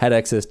everyone had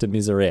access to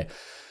Miserere.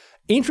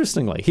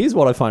 Interestingly, here's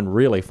what I find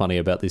really funny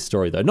about this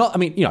story, though.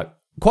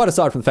 Quite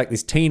aside from the fact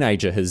this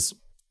teenager has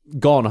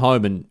gone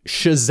home and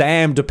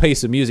Shazammed a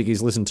piece of music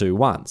he's listened to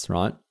once,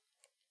 right?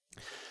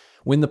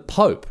 When the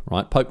Pope,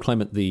 right, Pope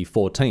Clement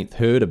XIV,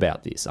 heard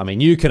about this, I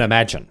mean, you can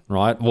imagine,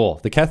 right? Well,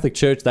 the Catholic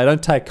Church, they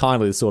don't take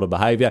kindly this sort of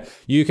behavior.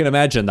 You can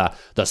imagine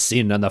the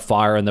sin and the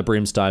fire and the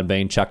brimstone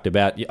being chucked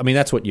about. I mean,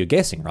 that's what you're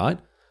guessing, right?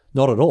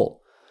 Not at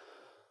all.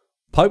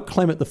 Pope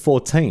Clement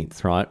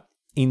XIV, right,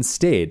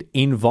 instead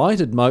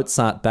invited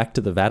Mozart back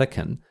to the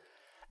Vatican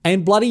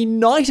and bloody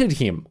knighted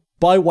him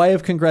by way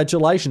of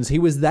congratulations. He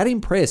was that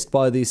impressed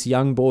by this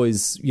young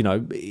boy's,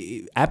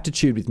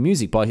 aptitude with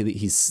music, by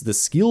the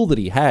skill that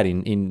he had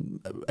in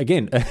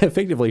again,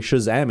 effectively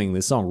Shazamming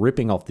this song,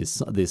 ripping off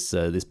this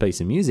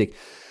piece of music,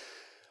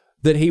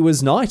 that he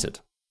was knighted.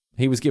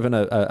 He was given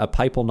a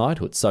papal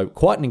knighthood. So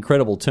quite an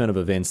incredible turn of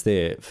events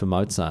there for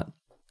Mozart.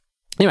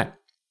 Anyway,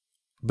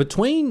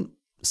 between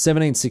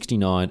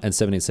 1769 and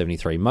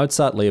 1773,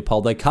 Mozart,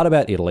 Leopold, they cut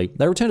about Italy.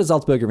 They returned to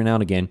Salzburg every now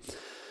and again.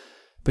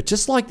 But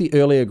just like the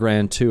earlier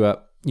Grand Tour,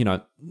 they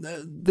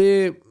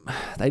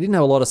didn't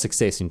have a lot of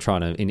success in trying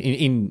to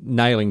in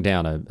nailing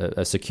down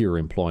a secure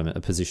employment,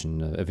 a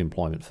position of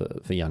employment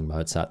for young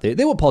Mozart.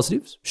 There were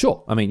positives,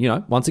 sure. I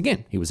mean, once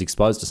again, he was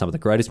exposed to some of the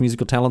greatest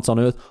musical talents on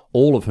earth,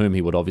 all of whom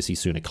he would obviously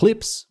soon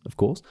eclipse, of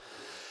course,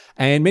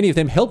 and many of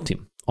them helped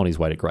him on his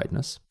way to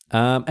greatness.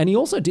 And he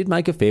also did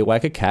make a fair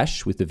whack of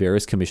cash with the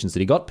various commissions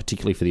that he got,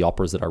 particularly for the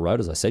operas that I wrote.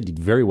 As I said, did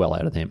very well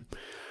out of them.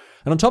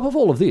 And on top of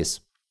all of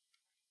this,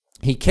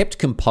 he kept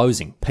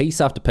composing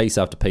piece after piece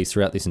after piece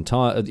throughout this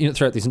entire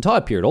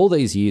period. All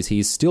these years, he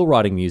is still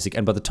writing music,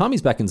 and by the time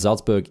he's back in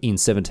Salzburg in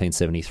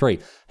 1773,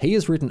 he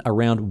has written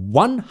around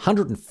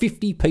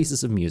 150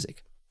 pieces of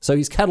music. So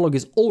his catalogue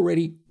is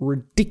already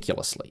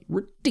ridiculously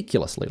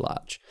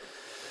large.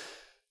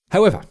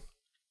 However,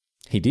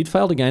 he did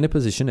fail to gain a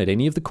position at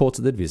any of the courts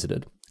that they'd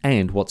visited,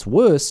 and what's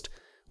worse,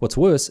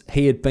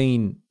 he had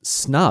been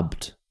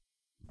snubbed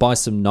by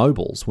some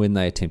nobles when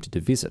they attempted to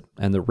visit.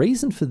 And the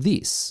reason for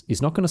this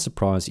is not going to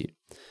surprise you.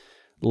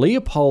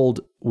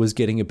 Leopold was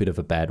getting a bit of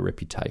a bad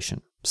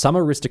reputation. Some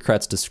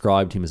aristocrats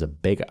described him as a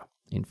beggar,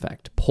 in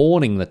fact,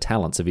 pawning the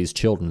talents of his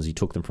children as he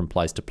took them from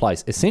place to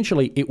place.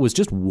 Essentially, it was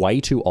just way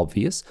too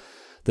obvious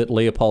that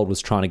Leopold was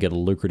trying to get a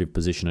lucrative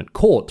position at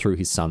court through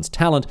his son's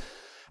talent,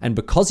 and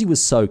because he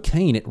was so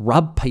keen, it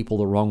rubbed people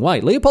the wrong way.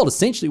 Leopold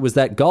essentially was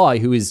that guy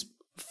who is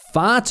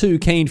far too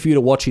keen for you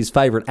to watch his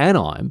favourite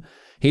anime.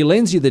 He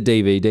lends you the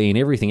DVD and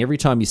everything. Every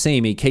time you see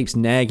him, he keeps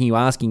nagging you,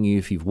 asking you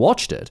if you've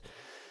watched it.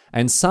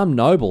 And some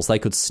nobles, they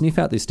could sniff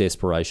out this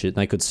desperation.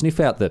 They could sniff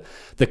out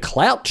the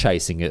clout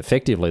chasing,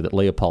 effectively, that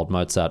Leopold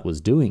Mozart was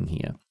doing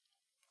here.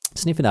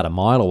 Sniffing out a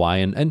mile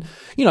away. And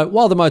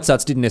while the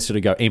Mozarts didn't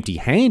necessarily go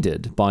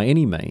empty-handed by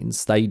any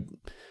means, they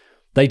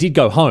did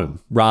go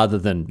home rather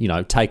than,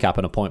 take up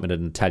an appointment at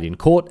an Italian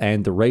court.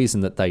 And the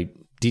reason that they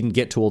didn't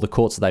get to all the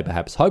courts that they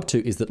perhaps hoped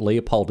to is that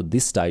Leopold at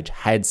this stage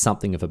had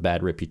something of a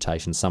bad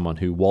reputation, someone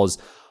who was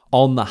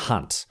on the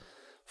hunt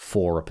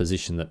for a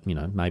position that,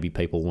 maybe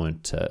people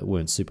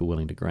weren't super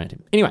willing to grant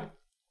him. Anyway,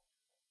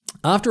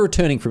 after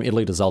returning from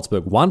Italy to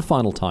Salzburg one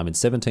final time in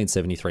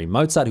 1773,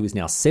 Mozart, who is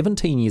now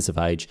 17 years of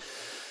age,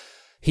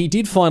 he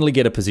did finally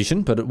get a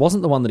position, but it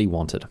wasn't the one that he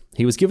wanted.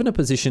 He was given a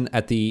position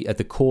at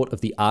the court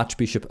of the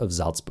Archbishop of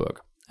Salzburg.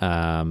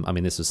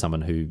 This was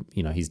someone who,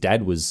 his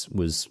dad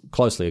was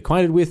closely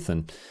acquainted with,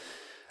 and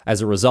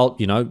as a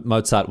result,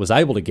 Mozart was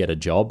able to get a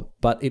job,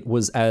 but it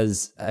was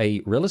as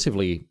a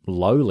relatively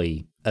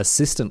lowly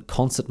assistant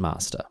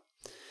concertmaster.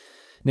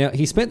 Now,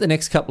 he spent the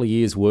next couple of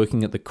years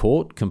working at the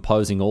court,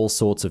 composing all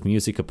sorts of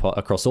music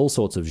across all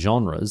sorts of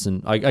genres.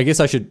 And I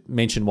guess I should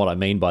mention what I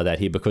mean by that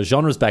here, because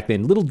genres back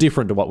then, a little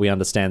different to what we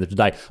understand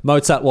today.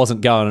 Mozart wasn't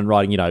going and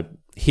writing,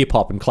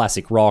 hip-hop and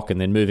classic rock and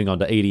then moving on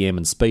to EDM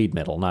and speed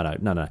metal.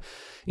 No.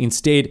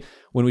 Instead,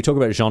 when we talk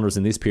about genres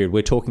in this period,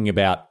 we're talking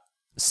about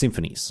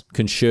symphonies,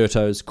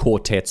 concertos,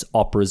 quartets,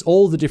 operas,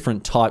 all the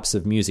different types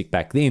of music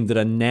back then that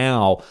are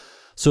now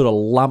sort of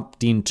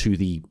lumped into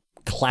the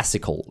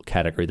classical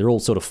category. They all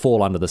sort of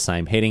fall under the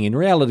same heading. In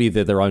reality,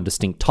 they're their own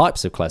distinct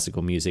types of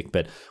classical music,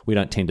 but we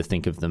don't tend to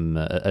think of them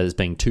as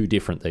being too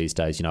different these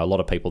days. A lot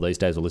of people these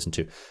days will listen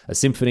to a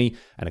symphony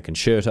and a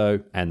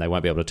concerto, and they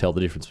won't be able to tell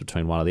the difference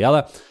between one or the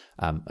other.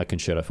 A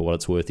concerto, for what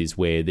it's worth, is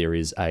where there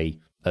is a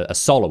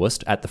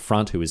soloist at the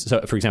front who is, so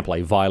for example,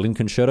 a violin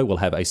concerto will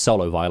have a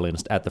solo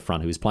violinist at the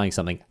front who is playing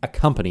something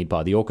accompanied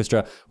by the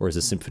orchestra, whereas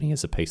a symphony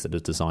is a piece that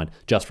is designed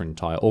just for an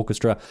entire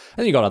orchestra. And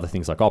then you've got other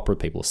things like opera,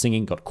 people are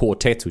singing, got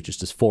quartets, which is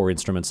just 4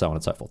 instruments, so on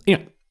and so forth.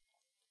 Anyway,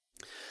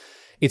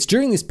 it's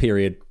during this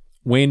period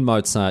when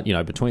Mozart,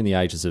 between the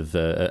ages of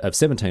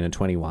 17 and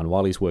 21,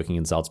 while he's working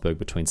in Salzburg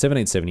between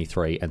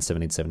 1773 and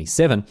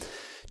 1777,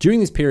 during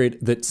this period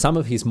that some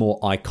of his more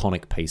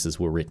iconic pieces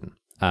were written.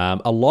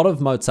 A lot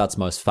of Mozart's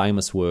most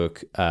famous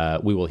work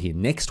we will hear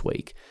next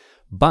week,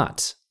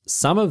 but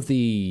some of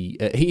the...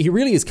 he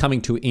really is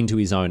coming into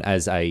his own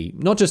as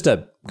not just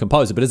a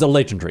composer, but as a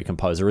legendary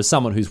composer, as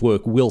someone whose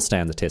work will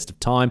stand the test of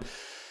time.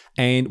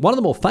 And one of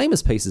the more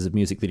famous pieces of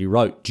music that he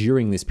wrote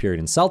during this period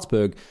in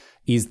Salzburg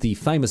is the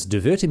famous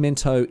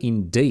Divertimento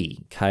in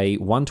D,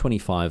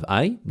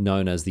 K125A,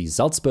 known as the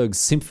Salzburg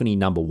Symphony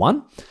No.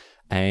 1.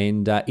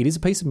 And it is a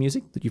piece of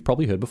music that you've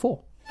probably heard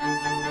before.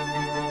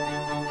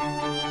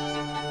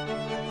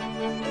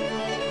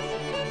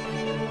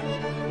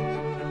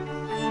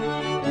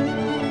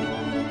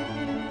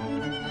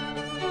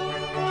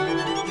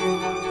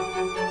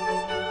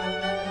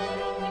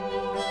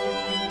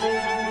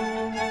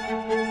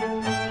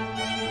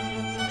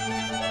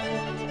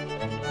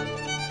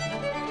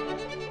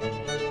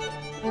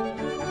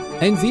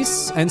 And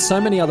this and so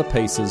many other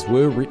pieces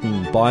were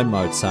written by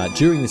Mozart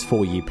during this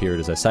 4-year period,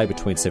 as I say,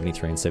 between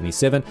 73 and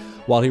 77,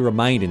 while he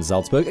remained in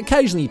Salzburg.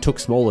 Occasionally he took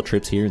smaller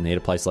trips here and there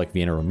to places like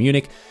Vienna or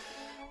Munich.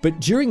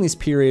 But during this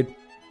period,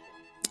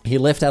 he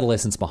left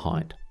adolescence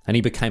behind and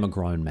he became a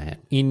grown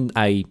man in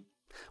a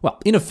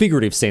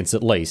figurative sense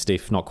at least,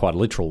 if not quite a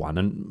literal one.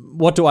 And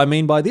what do I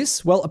mean by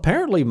this? Well,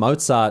 apparently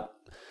Mozart,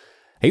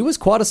 he was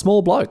quite a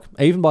small bloke,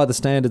 even by the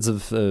standards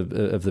of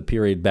the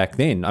period back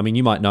then. I mean,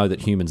 you might know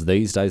that humans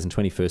these days in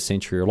 21st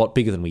century are a lot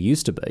bigger than we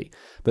used to be.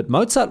 But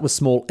Mozart was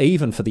small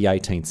even for the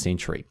 18th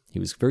century. He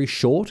was very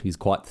short, he was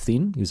quite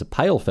thin, he was a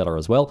pale fella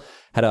as well,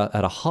 had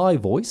a high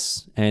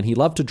voice, and he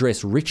loved to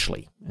dress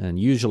richly, and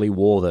usually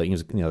wore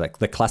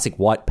the classic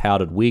white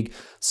powdered wig,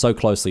 so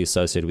closely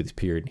associated with his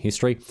period in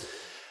history.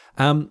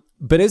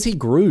 But as he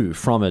grew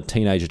from a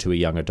teenager to a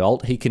young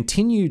adult, he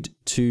continued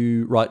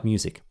to write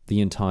music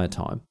the entire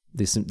time.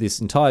 This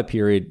entire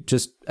period,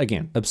 just,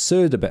 again,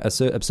 absurd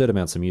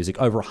amounts of music,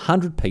 over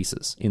 100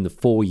 pieces in the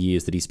 4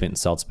 years that he spent in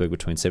Salzburg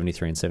between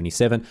 73 and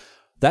 77.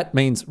 That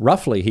means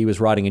roughly he was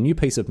writing a new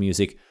piece of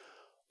music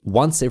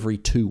once every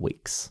 2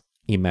 weeks.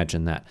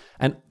 Imagine that.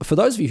 And for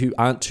those of you who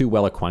aren't too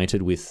well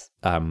acquainted with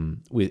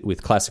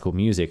classical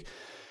music,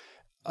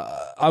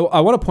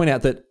 I want to point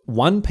out that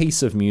one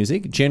piece of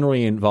music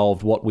generally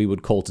involved what we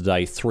would call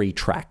today 3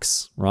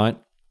 tracks, right?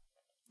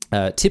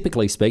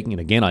 Typically speaking,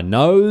 and again, I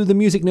know the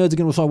music nerds are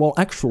going to say, well,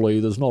 actually,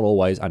 there's not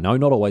always. I know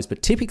not always,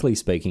 but typically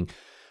speaking,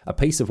 a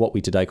piece of what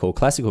we today call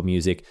classical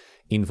music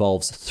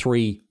involves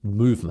 3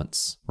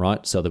 movements,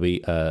 right? So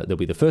there'll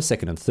be the first,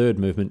 second, and third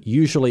movement.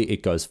 Usually,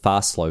 it goes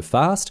fast, slow,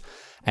 fast.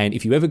 And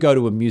if you ever go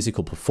to a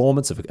musical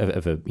performance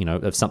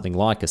of something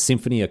like a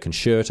symphony, a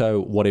concerto,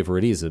 whatever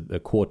it is, a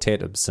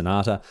quartet, a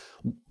sonata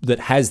that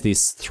has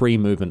this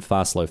 3-movement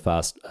fast, slow,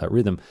 fast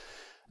rhythm,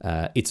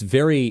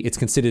 it's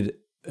considered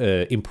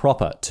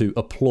improper to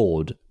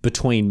applaud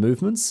between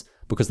movements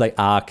because they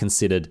are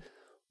considered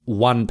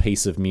one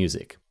piece of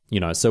music.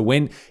 So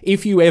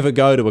if you ever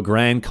go to a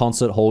grand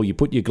concert hall, you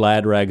put your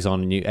glad rags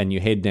on and you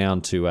head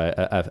down to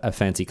a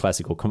fancy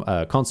classical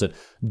concert,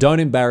 don't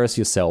embarrass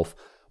yourself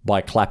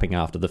by clapping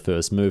after the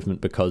first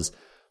movement because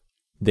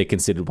they're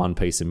considered one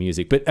piece of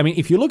music. But I mean,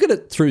 if you look at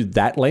it through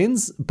that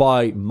lens,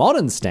 by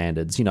modern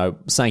standards,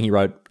 saying he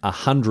wrote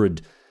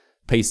 100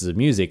 pieces of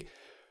music,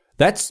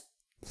 that's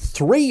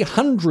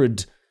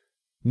 300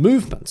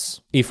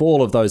 movements if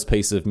all of those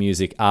pieces of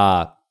music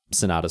are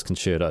sonatas,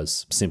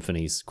 concertos,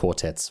 symphonies,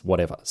 quartets,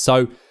 whatever.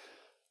 So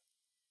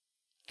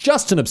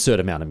just an absurd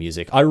amount of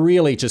music. I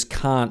really just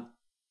can't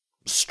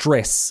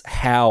stress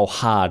how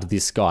hard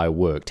this guy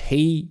worked.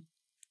 He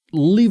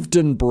lived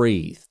and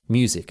breathed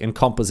music and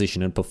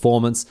composition and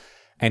performance,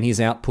 and his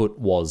output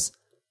was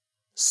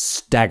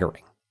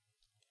staggering.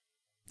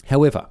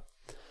 However,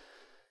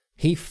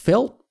 he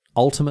felt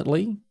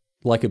ultimately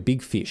like a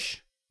big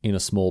fish in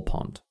a small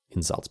pond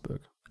in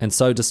Salzburg. And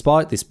so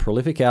despite this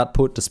prolific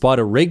output, despite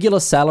a regular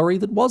salary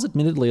that was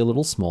admittedly a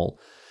little small,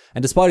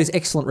 and despite his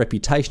excellent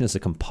reputation as a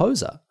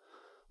composer,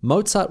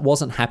 Mozart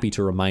wasn't happy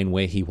to remain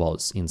where he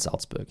was in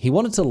Salzburg. He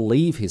wanted to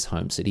leave his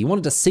home city. He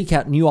wanted to seek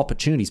out new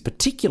opportunities,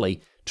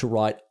 particularly to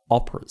write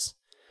operas.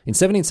 In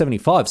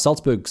 1775,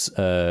 Salzburg's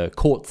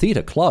court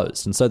theatre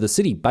closed, and so the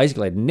city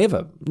basically had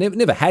never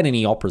had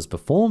any operas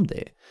performed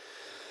there.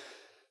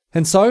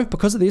 And so,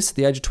 because of this, at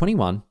the age of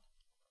 21,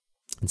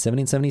 in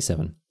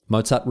 1777,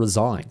 Mozart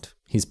resigned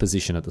his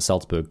position at the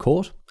Salzburg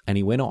court, and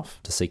he went off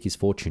to seek his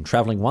fortune,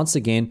 travelling once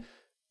again,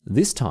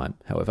 this time,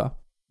 however,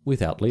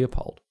 without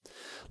Leopold.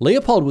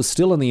 Leopold was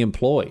still in the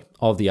employ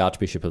of the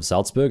Archbishop of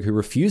Salzburg, who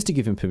refused to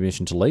give him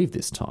permission to leave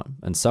this time,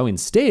 and so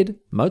instead,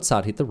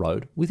 Mozart hit the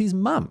road with his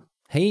mum.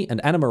 He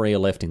and Anna Maria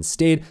left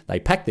instead. They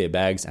packed their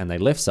bags and they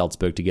left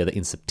Salzburg together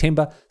in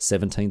September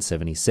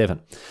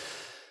 1777.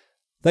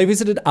 They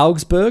visited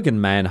Augsburg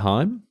and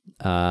Mannheim.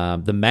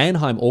 The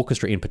Mannheim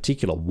Orchestra in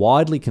particular,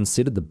 widely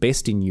considered the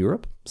best in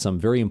Europe. Some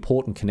very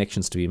important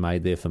connections to be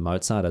made there for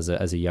Mozart as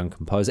a young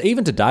composer.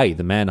 Even today,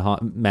 the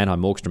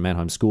Mannheim Orchestra,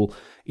 Mannheim School,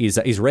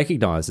 is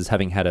recognised as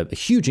having had a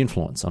huge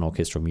influence on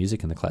orchestral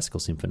music and the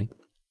classical symphony.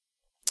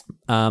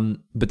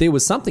 But there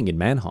was something in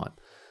Mannheim,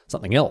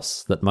 something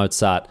else that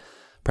Mozart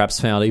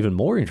perhaps found even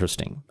more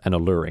interesting and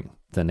alluring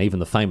than even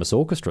the famous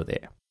orchestra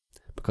there,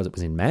 because it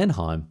was in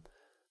Mannheim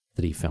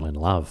that he fell in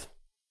love.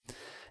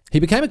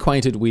 He became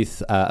acquainted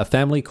with a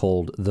family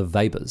called the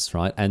Webers,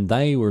 right? And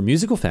they were a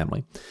musical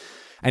family.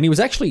 And he was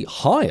actually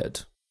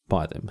hired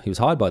by them. He was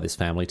hired by this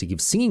family to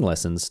give singing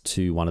lessons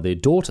to one of their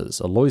daughters,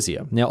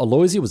 Aloysia. Now,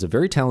 Aloysia was a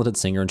very talented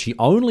singer, and she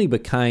only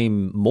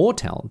became more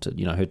talented.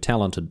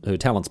 Her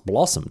talents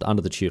blossomed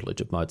under the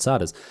tutelage of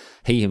Mozart, as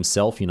he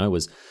himself, he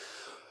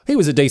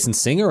was a decent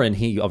singer, and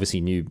he obviously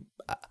knew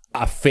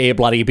a fair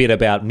bloody bit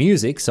about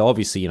music. So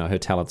obviously, her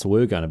talents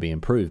were going to be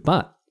improved.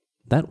 But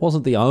that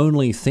wasn't the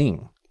only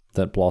thing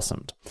that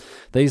blossomed.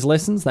 These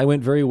lessons, they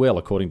went very well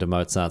according to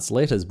Mozart's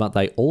letters, but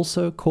they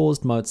also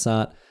caused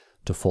Mozart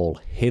to fall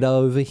head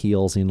over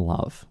heels in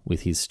love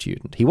with his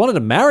student. He wanted to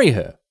marry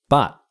her,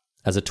 but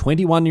as a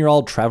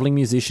 21-year-old travelling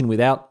musician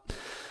without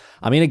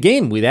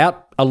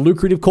a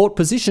lucrative court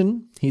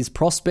position, his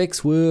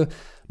prospects were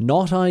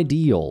not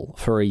ideal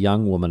for a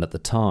young woman at the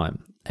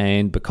time.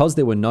 And because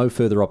there were no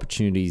further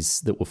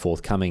opportunities that were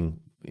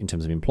forthcoming in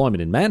terms of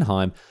employment in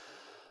Mannheim,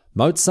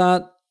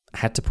 Mozart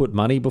had to put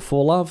money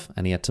before love,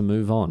 and he had to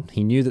move on.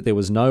 He knew that there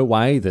was no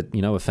way that,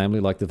 a family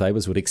like the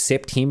Webers would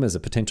accept him as a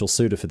potential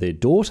suitor for their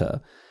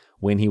daughter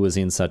when he was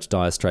in such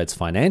dire straits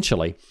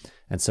financially,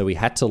 and so he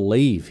had to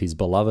leave his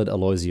beloved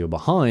Aloysia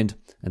behind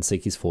and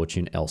seek his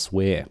fortune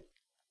elsewhere.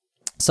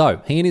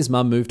 So he and his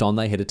mum moved on.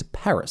 They headed to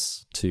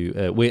Paris,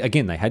 where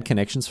again they had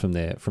connections from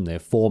their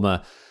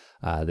former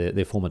time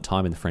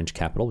in the French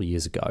capital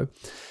years ago.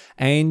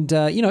 And,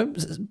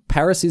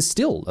 Paris is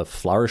still a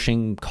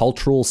flourishing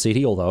cultural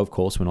city, although, of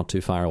course, we're not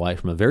too far away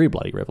from a very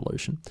bloody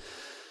revolution.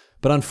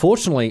 But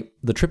unfortunately,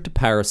 the trip to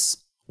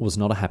Paris was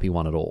not a happy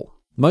one at all.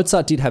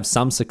 Mozart did have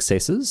some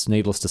successes,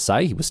 needless to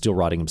say. He was still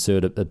writing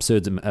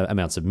absurd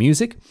amounts of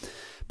music.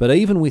 But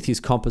even with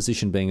his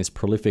composition being as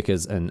prolific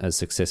and as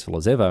successful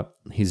as ever,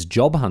 his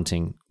job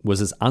hunting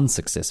was as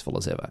unsuccessful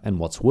as ever. And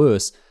what's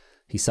worse,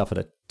 he suffered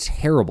a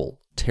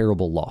terrible,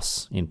 terrible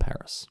loss in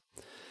Paris.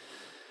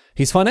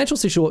 His financial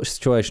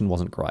situation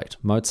wasn't great.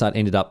 Mozart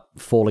ended up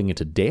falling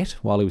into debt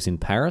while he was in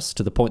Paris,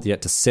 to the point that he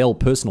had to sell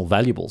personal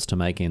valuables to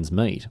make ends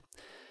meet.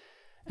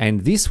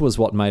 And this was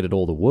what made it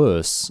all the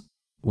worse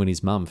when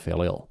his mum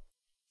fell ill.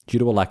 Due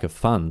to a lack of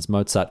funds,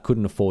 Mozart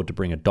couldn't afford to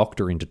bring a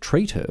doctor in to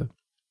treat her.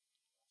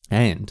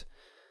 And,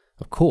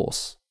 of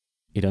course,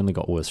 it only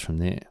got worse from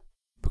there,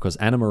 because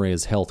Anna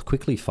Maria's health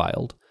quickly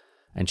failed,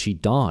 and she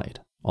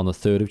died on the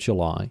 3rd of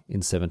July in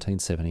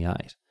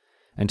 1778.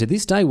 And to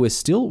this day, we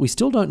still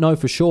don't know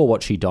for sure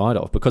what she died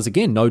of, because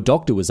again, no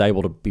doctor was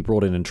able to be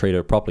brought in and treat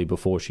her properly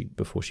before she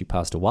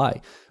passed away.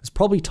 It was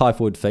probably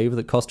typhoid fever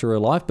that cost her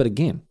life, but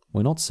again,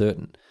 we're not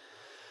certain.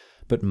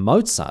 But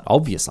Mozart,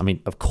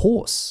 of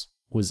course,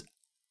 was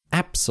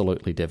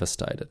absolutely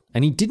devastated,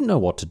 and he didn't know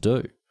what to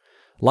do.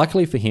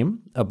 Luckily for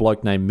him, a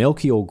bloke named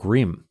Melchior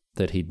Grimm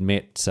that he'd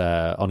met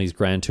on his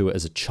grand tour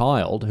as a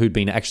child, who'd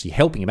been actually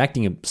helping him,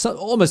 acting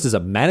almost as a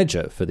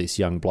manager for this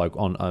young bloke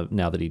on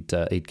now that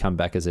he'd come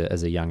back as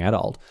a young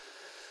adult.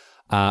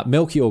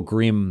 Melchior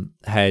Grimm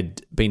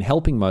had been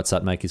helping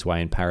Mozart make his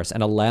way in Paris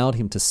and allowed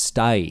him to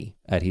stay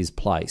at his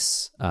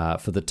place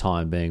for the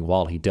time being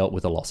while he dealt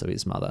with the loss of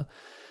his mother.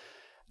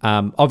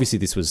 Obviously,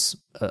 this was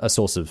a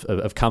source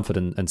of comfort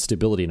and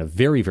stability in a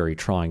very, very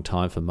trying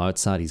time for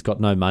Mozart. He's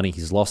got no money.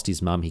 He's lost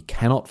his mum. He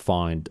cannot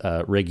find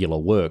regular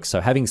work. So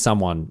having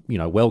someone,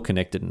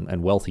 well-connected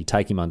and wealthy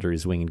take him under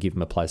his wing and give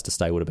him a place to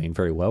stay would have been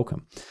very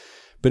welcome.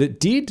 But it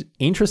did,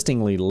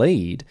 interestingly,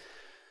 lead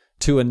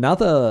to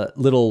another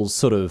little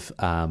sort of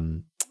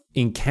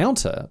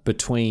encounter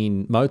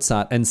between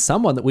Mozart and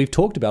someone that we've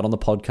talked about on the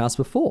podcast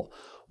before.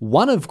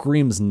 One of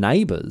Grimm's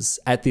neighbours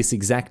at this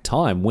exact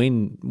time,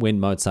 when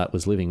Mozart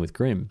was living with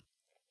Grimm,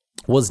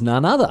 was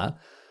none other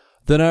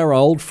than our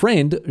old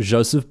friend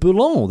Joseph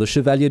Boulon, the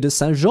Chevalier de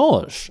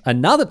Saint-Georges,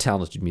 another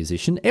talented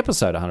musician,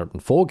 episode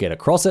 104, get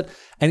across it,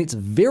 and it's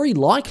very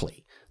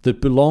likely that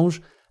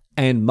Boulanger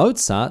and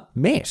Mozart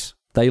met.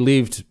 They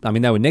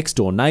were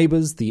next-door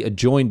neighbours, the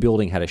adjoined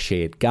building had a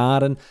shared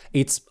garden.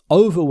 It's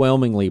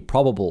overwhelmingly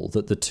probable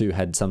that the two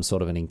had some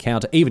sort of an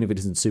encounter, even if it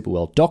isn't super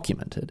well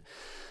documented.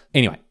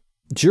 Anyway,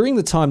 during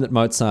the time that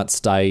Mozart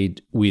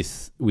stayed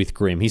with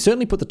Grimm, he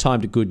certainly put the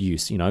time to good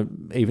use.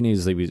 Even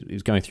as he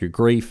was going through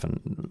grief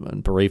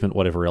and bereavement,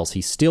 whatever else,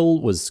 he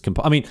still was.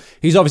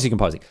 He's obviously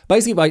composing.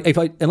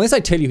 Basically, unless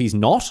I tell you he's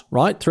not,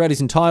 right, throughout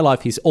his entire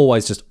life, he's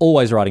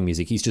always writing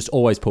music. He's just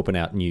always popping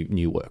out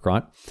new work,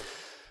 right?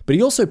 But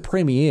he also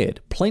premiered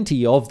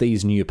plenty of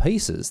these new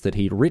pieces that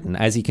he'd written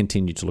as he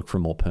continued to look for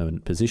a more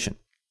permanent position.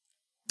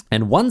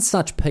 And one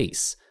such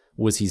piece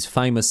was his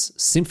famous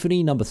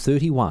Symphony No.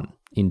 31.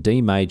 In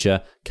D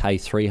major,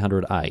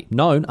 K300A,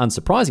 known,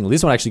 unsurprisingly,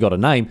 this one actually got a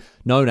name,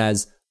 known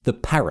as the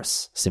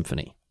Paris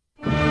Symphony.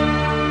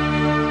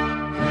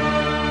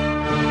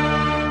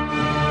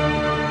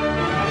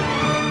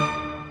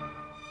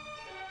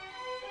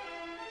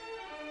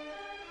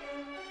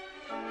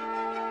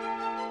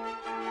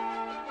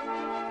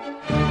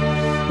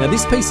 Now,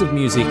 this piece of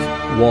music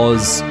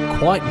was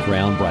quite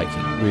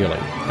groundbreaking, really.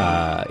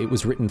 It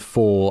was written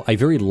for a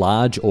very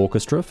large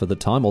orchestra for the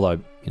time, although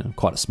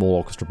quite a small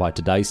orchestra by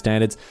today's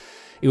standards.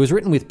 It was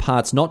written with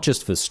parts not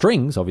just for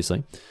strings,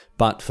 obviously,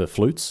 but for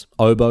flutes,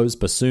 oboes,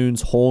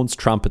 bassoons, horns,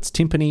 trumpets,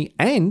 timpani,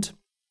 and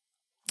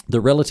the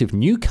relative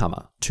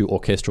newcomer to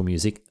orchestral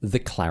music, the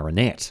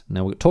clarinet.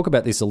 Now, we'll talk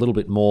about this a little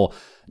bit more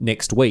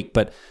next week,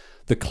 but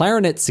the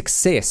clarinet's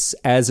success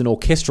as an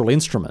orchestral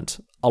instrument,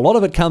 a lot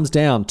of it comes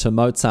down to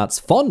Mozart's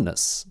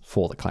fondness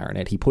for the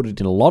clarinet. He put it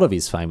in a lot of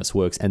his famous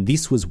works, and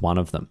this was one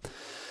of them.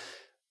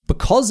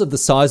 Because of the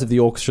size of the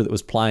orchestra that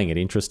was playing it,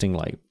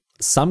 interestingly,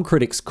 some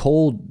critics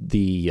called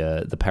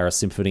the Paris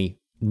Symphony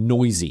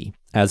noisy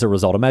as a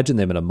result. Imagine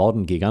them at a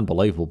modern gig,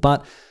 unbelievable.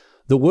 But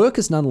the work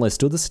has nonetheless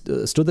stood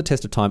the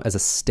test of time as a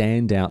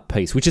standout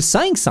piece, which is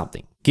saying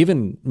something,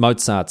 given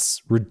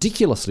Mozart's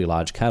ridiculously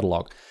large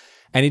catalogue.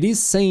 And it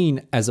is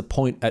seen as a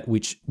point at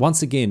which,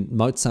 once again,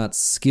 Mozart's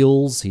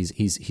skills,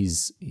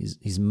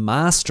 his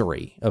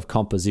mastery of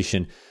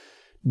composition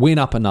went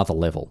up another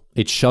level.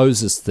 It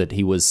shows us that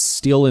he was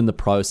still in the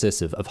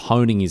process of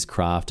honing his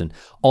craft and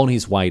on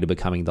his way to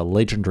becoming the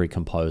legendary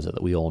composer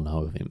that we all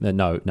know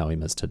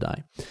him as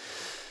today.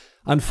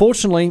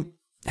 Unfortunately,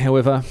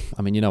 however,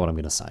 you know what I'm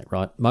going to say,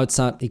 right?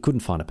 Mozart, he couldn't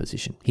find a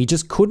position. He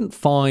just couldn't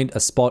find a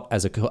spot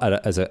at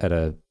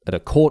a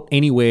court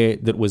anywhere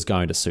that was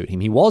going to suit him.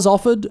 He was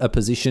offered a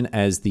position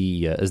as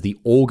the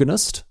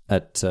organist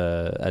at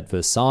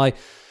Versailles,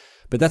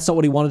 but that's not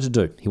what he wanted to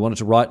do. He wanted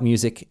to write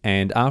music,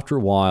 and after a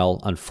while,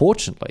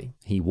 unfortunately,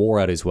 he wore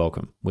out his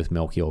welcome with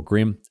Melchior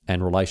Grimm,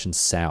 and relations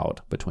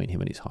soured between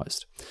him and his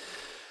host.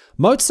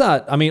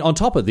 Mozart, on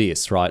top of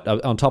this, right,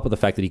 on top of the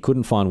fact that he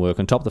couldn't find work,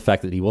 on top of the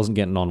fact that he wasn't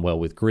getting on well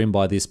with Grimm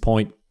by this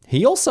point,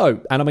 he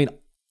also,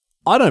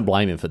 I don't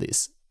blame him for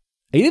this,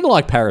 he didn't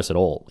like Paris at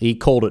all. He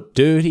called it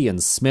dirty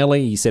and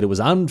smelly. He said it was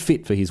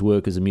unfit for his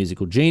work as a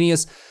musical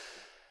genius.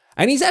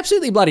 And he's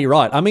absolutely bloody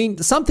right.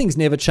 Some things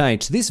never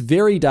change. To this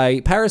very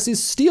day, Paris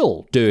is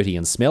still dirty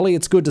and smelly.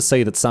 It's good to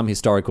see that some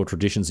historical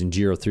traditions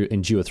endure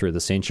through the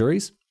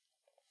centuries.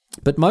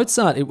 But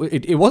Mozart,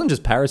 it wasn't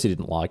just Paris he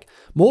didn't like.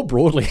 More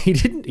broadly, he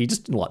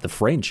just didn't like the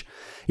French.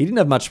 He didn't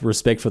have much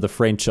respect for the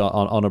French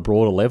on a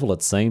broader level,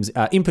 it seems.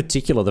 In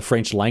particular, the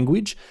French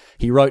language.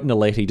 He wrote in a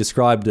letter, he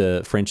described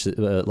French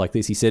like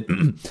this. He said,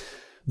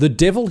 "The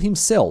devil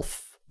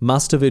himself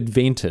must have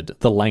invented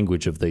the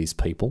language of these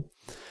people."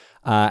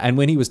 And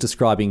when he was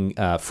describing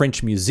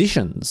French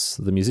musicians,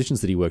 the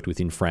musicians that he worked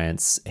with in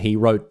France, he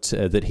wrote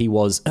that he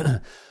was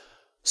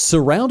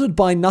surrounded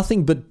by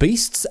nothing but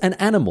beasts and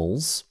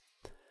animals.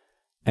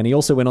 And he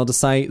also went on to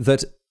say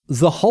that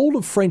the whole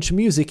of French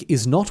music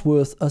is not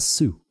worth a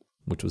sou,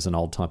 which was an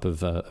old type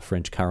of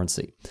French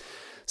currency.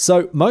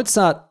 So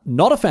Mozart,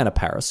 not a fan of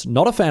Paris,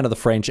 not a fan of the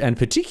French, and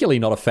particularly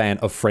not a fan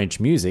of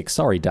French music.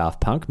 Sorry, Daft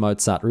Punk,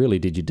 Mozart really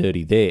did you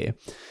dirty there.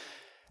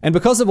 And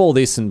because of all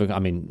this,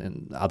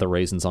 and other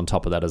reasons on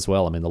top of that as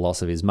well, the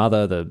loss of his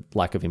mother, the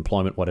lack of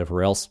employment,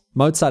 whatever else,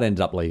 Mozart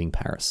ended up leaving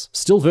Paris.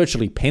 Still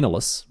virtually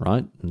penniless,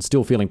 right? And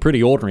still feeling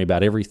pretty ordinary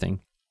about everything.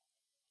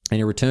 And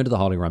he returned to the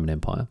Holy Roman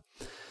Empire.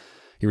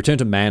 He returned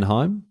to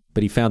Mannheim,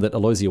 but he found that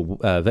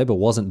Aloysia Weber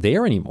wasn't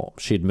there anymore.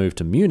 She had moved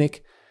to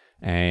Munich.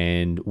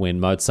 And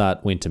when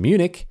Mozart went to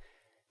Munich,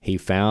 he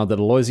found that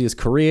Aloysia's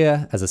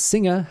career as a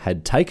singer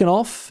had taken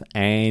off,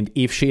 and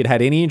if she had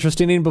had any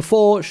interest in him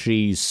before,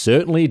 she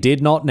certainly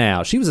did not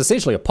now. She was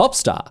essentially a pop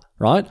star,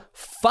 right?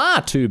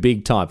 Far too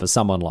big time for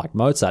someone like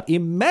Mozart.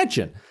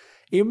 Imagine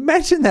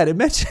that.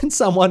 Imagine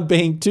someone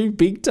being too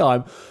big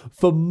time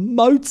for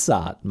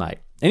Mozart, mate.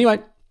 Anyway,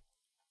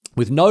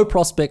 with no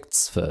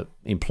prospects for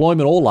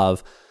employment or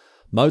love,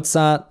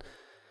 Mozart,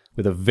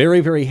 with a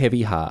very, very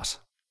heavy heart,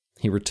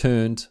 he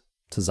returned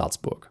to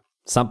Salzburg,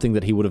 something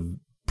that he would have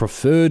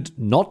preferred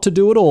not to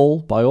do at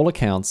all, by all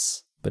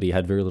accounts, but he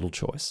had very little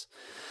choice.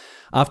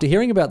 After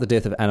hearing about the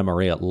death of Anna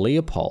Maria,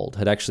 Leopold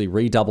had actually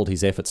redoubled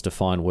his efforts to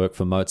find work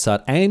for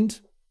Mozart and,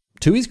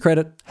 to his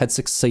credit, had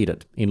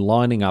succeeded in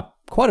lining up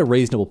quite a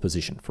reasonable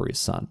position for his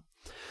son.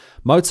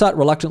 Mozart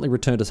reluctantly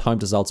returned home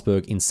to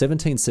Salzburg in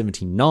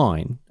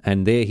 1779,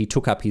 and there he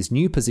took up his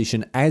new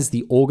position as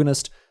the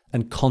organist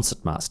and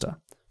concertmaster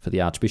for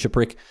the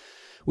archbishopric,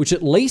 which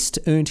at least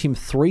earned him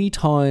 3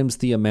 times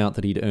the amount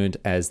that he'd earned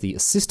as the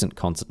assistant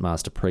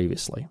concertmaster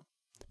previously.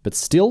 But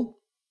still,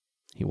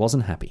 he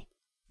wasn't happy.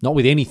 Not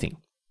with anything.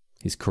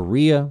 His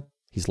career,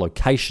 his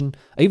location,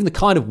 even the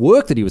kind of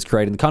work that he was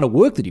creating, the kind of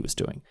work that he was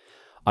doing.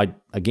 I,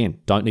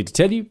 again, don't need to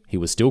tell you, he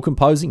was still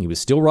composing, he was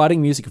still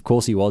writing music, of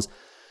course he was,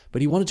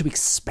 but he wanted to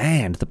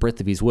expand the breadth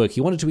of his work.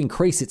 He wanted to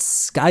increase its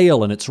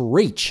scale and its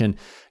reach and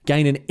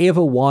gain an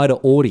ever wider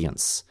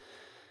audience.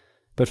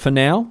 But for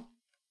now,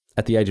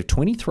 at the age of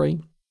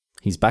 23,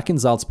 he's back in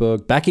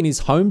Salzburg, back in his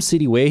home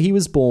city where he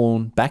was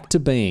born, back to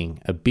being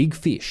a big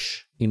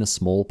fish in a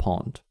small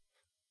pond.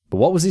 But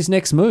what was his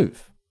next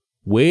move?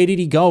 Where did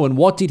he go and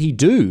what did he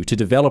do to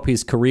develop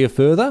his career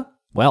further?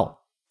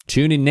 Well,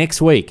 tune in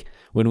next week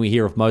when we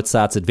hear of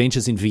Mozart's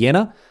adventures in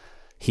Vienna,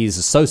 his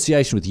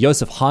association with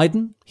Joseph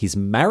Haydn, his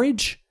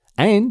marriage,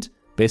 and,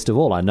 best of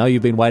all, I know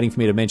you've been waiting for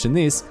me to mention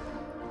this,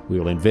 we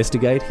will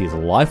investigate his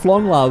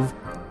lifelong love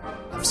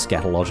of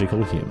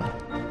scatological humour.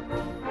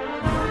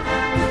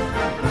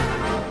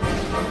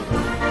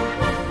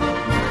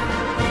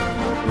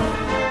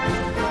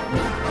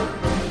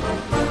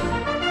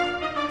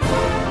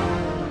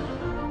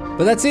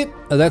 But that's it.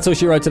 That's all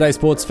she wrote today,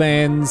 sports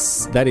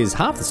fans. That is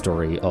half the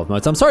story of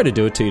Mozart. I'm sorry to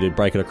do it to you, to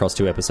break it across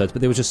 2 episodes,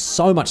 but there was just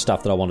so much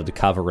stuff that I wanted to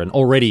cover, and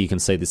already you can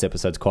see this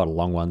episode's quite a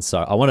long one. So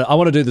I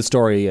want to do the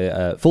story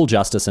full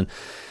justice, and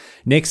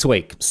next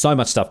week, so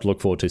much stuff to look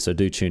forward to, so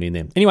do tune in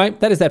then. Anyway,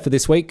 that is that for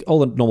this week. All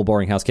the normal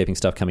boring housekeeping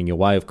stuff coming your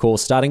way, of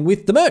course, starting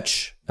with the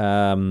merch.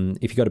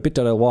 If you go to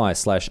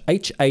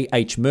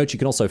bit.ly/HAH merch, you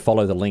can also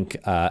follow the link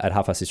at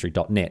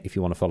halfarsedhistory.net. If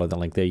you want to follow the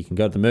link there, you can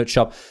go to the merch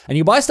shop and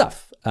you buy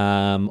stuff.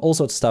 All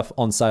sorts of stuff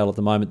on sale at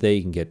the moment there.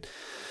 You can get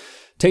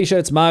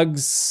T-shirts,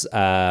 mugs,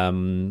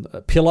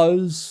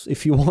 pillows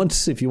if you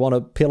want. If you want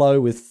a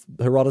pillow with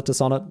Herodotus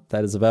on it,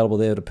 that is available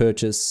there to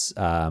purchase.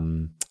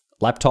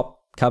 Laptop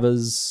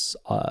covers,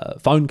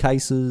 phone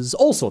cases,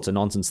 all sorts of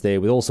nonsense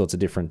there with all sorts of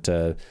different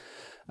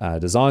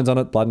designs on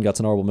it. Blood and Guts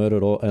and Horrible Murder,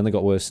 it only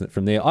got worse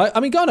from there. I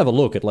mean, go and have a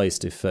look at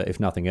least if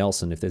nothing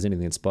else, and if there's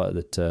anything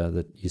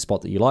that you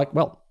spot that you like,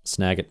 well,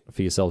 snag it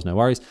for yourselves, no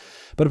worries.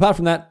 But apart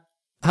from that,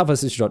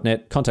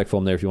 halfarsedhistory.net, contact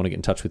form there if you want to get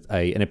in touch with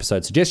an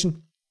episode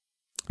suggestion.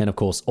 And of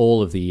course,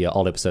 all of the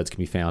old episodes can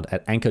be found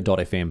at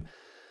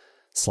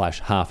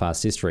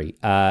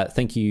anchor.fm/halfarsedhistory.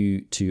 Thank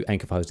you to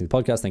Anchor for hosting the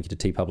podcast. Thank you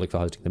to TeePublic for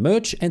hosting the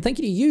merch. And thank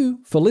you to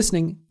you for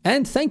listening.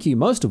 And thank you,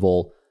 most of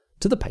all,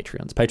 to the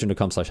Patreons.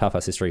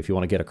 Patreon.com/halfarsedhistory if you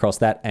want to get across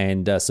that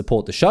and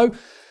support the show.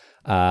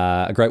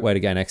 A great way to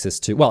gain access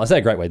to, well, I say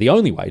a great way, the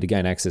only way to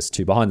gain access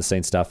to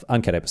behind-the-scenes stuff,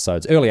 uncut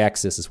episodes, early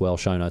access as well,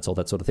 show notes, all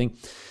that sort of thing.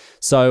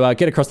 So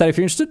get across that if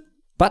you're interested.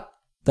 But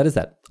that is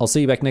that. I'll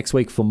see you back next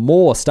week for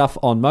more stuff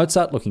on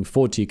Mozart. Looking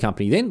forward to your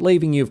company then.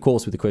 Leaving you, of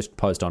course, with a question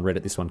posed on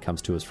Reddit. This one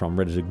comes to us from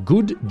Redditor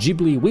Good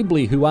Ghibli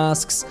Wibbly, who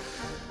asks,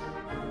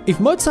 if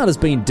Mozart has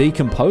been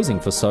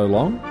decomposing for so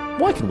long,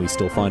 why can we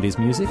still find his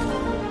music?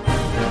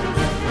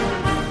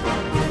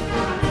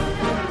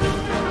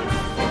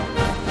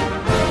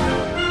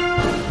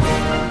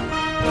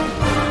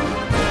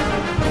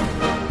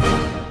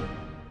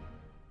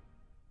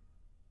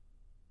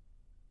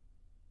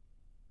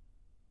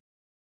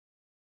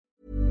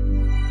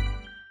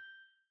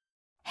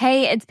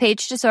 Hey, it's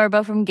Paige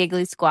DeSorbo from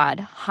Giggly Squad.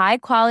 High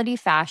quality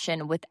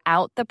fashion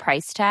without the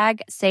price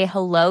tag. Say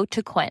hello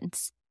to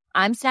Quince.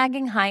 I'm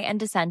snagging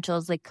high-end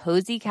essentials like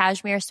cozy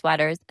cashmere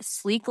sweaters,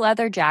 sleek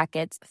leather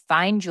jackets,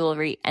 fine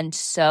jewelry, and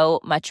so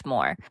much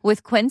more.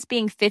 With Quince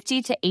being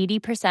 50 to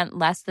 80%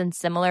 less than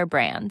similar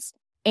brands.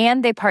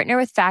 And they partner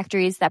with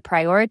factories that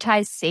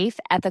prioritize safe,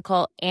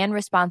 ethical, and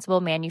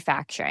responsible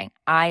manufacturing.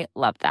 I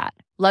love that.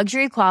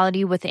 Luxury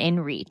quality within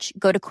reach.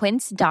 Go to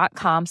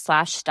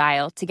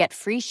quince.com/style to get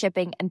free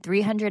shipping and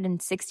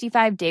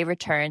 365-day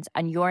returns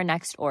on your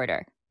next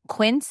order.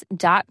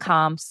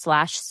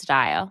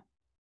 Quince.com/style.